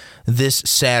up this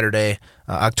Saturday,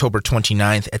 October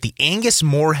 29th, at the Angus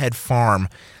Moorhead Farm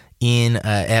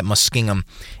at Muskingum.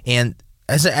 And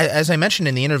as I mentioned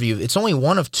in the interview, it's only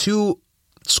one of two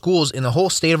schools in the whole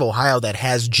state of Ohio that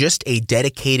has just a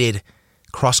dedicated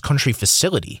cross-country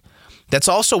facility. That's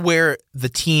also where the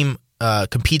team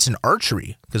competes in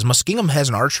archery, because Muskingum has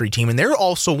an archery team, and they're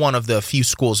also one of the few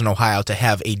schools in Ohio to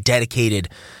have a dedicated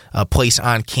place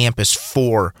on campus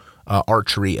for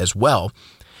archery as well.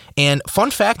 And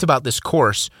fun fact about this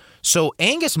course, so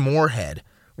Angus Moorhead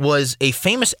was a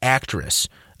famous actress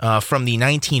from the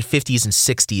 1950s and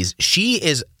 60s. She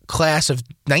is class of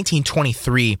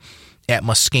 1923 at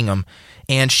Muskingum,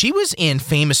 and she was in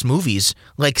famous movies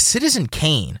like Citizen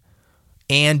Kane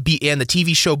and the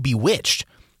TV show Bewitched.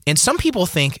 And some people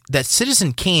think that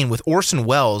Citizen Kane with Orson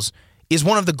Welles is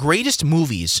one of the greatest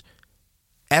movies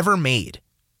ever made.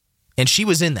 And she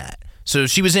was in that. So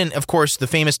she was in, of course, the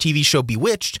famous TV show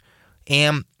Bewitched.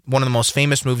 And one of the most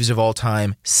famous movies of all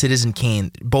time, Citizen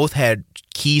Kane. Both had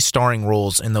key starring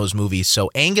roles in those movies.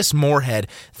 So Angus Moorhead,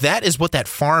 that is what that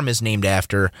farm is named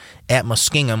after at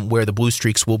Muskingum, where the Blue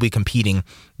Streaks will be competing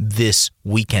this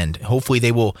weekend. Hopefully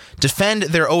they will defend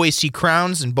their OAC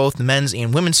crowns in both the men's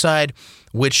and women's side,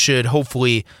 which should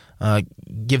hopefully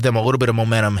give them a little bit of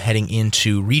momentum heading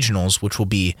into regionals, which will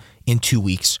be in 2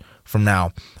 weeks from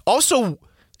now. Also,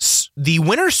 the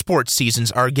winter sports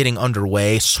seasons are getting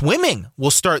underway. Swimming will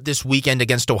start this weekend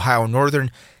against Ohio Northern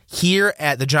here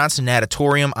at the Johnson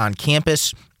Natatorium on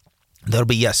campus. That'll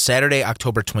be, Saturday,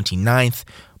 October 29th,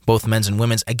 both men's and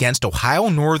women's, against Ohio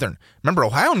Northern. Remember,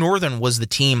 Ohio Northern was the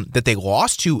team that they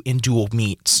lost to in dual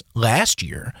meets last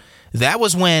year. That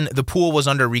was when the pool was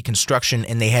under reconstruction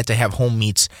and they had to have home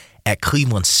meets at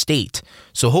Cleveland State.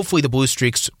 So hopefully the Blue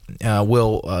Streaks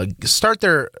will start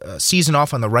their season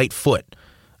off on the right foot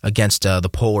against the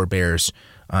Polar Bears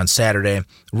on Saturday.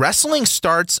 Wrestling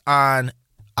starts on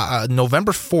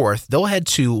November 4th. They'll head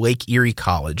to Lake Erie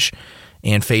College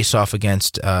and face off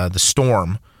against the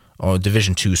Storm,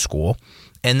 Division II school.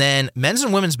 And then men's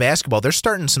and women's basketball, they're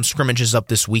starting some scrimmages up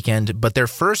this weekend, but their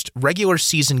first regular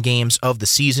season games of the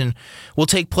season will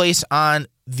take place on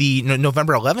the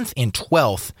November 11th and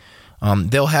 12th.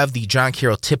 They'll have the John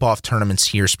Carroll tip-off tournaments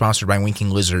here, sponsored by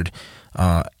Winking Lizard,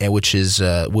 which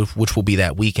will be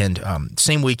that weekend,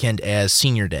 same weekend as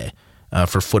Senior Day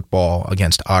for football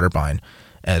against Otterbein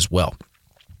as well.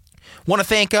 Want to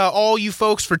thank all you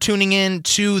folks for tuning in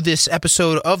to this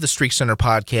episode of the StreakCenter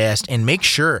podcast, and make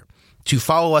sure to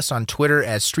follow us on Twitter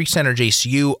as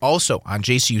StreakCenterJCU, also on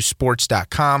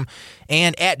jcusports.com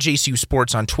and at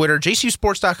jcusports on Twitter.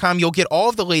 jcusports.com, you'll get all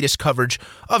of the latest coverage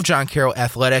of John Carroll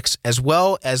athletics, as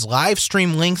well as live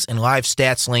stream links and live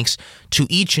stats links to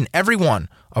each and every one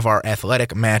of our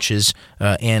athletic matches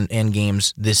and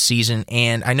games this season.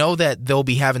 And I know that they'll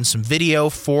be having some video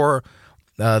for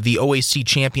the OAC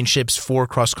championships for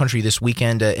cross country this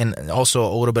weekend, and also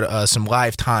a little bit some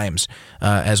live times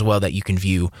as well that you can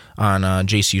view on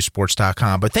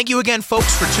jcusports.com. But thank you again,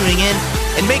 folks, for tuning in,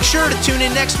 and make sure to tune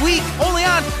in next week only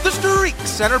on the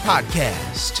StreakCenter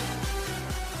podcast.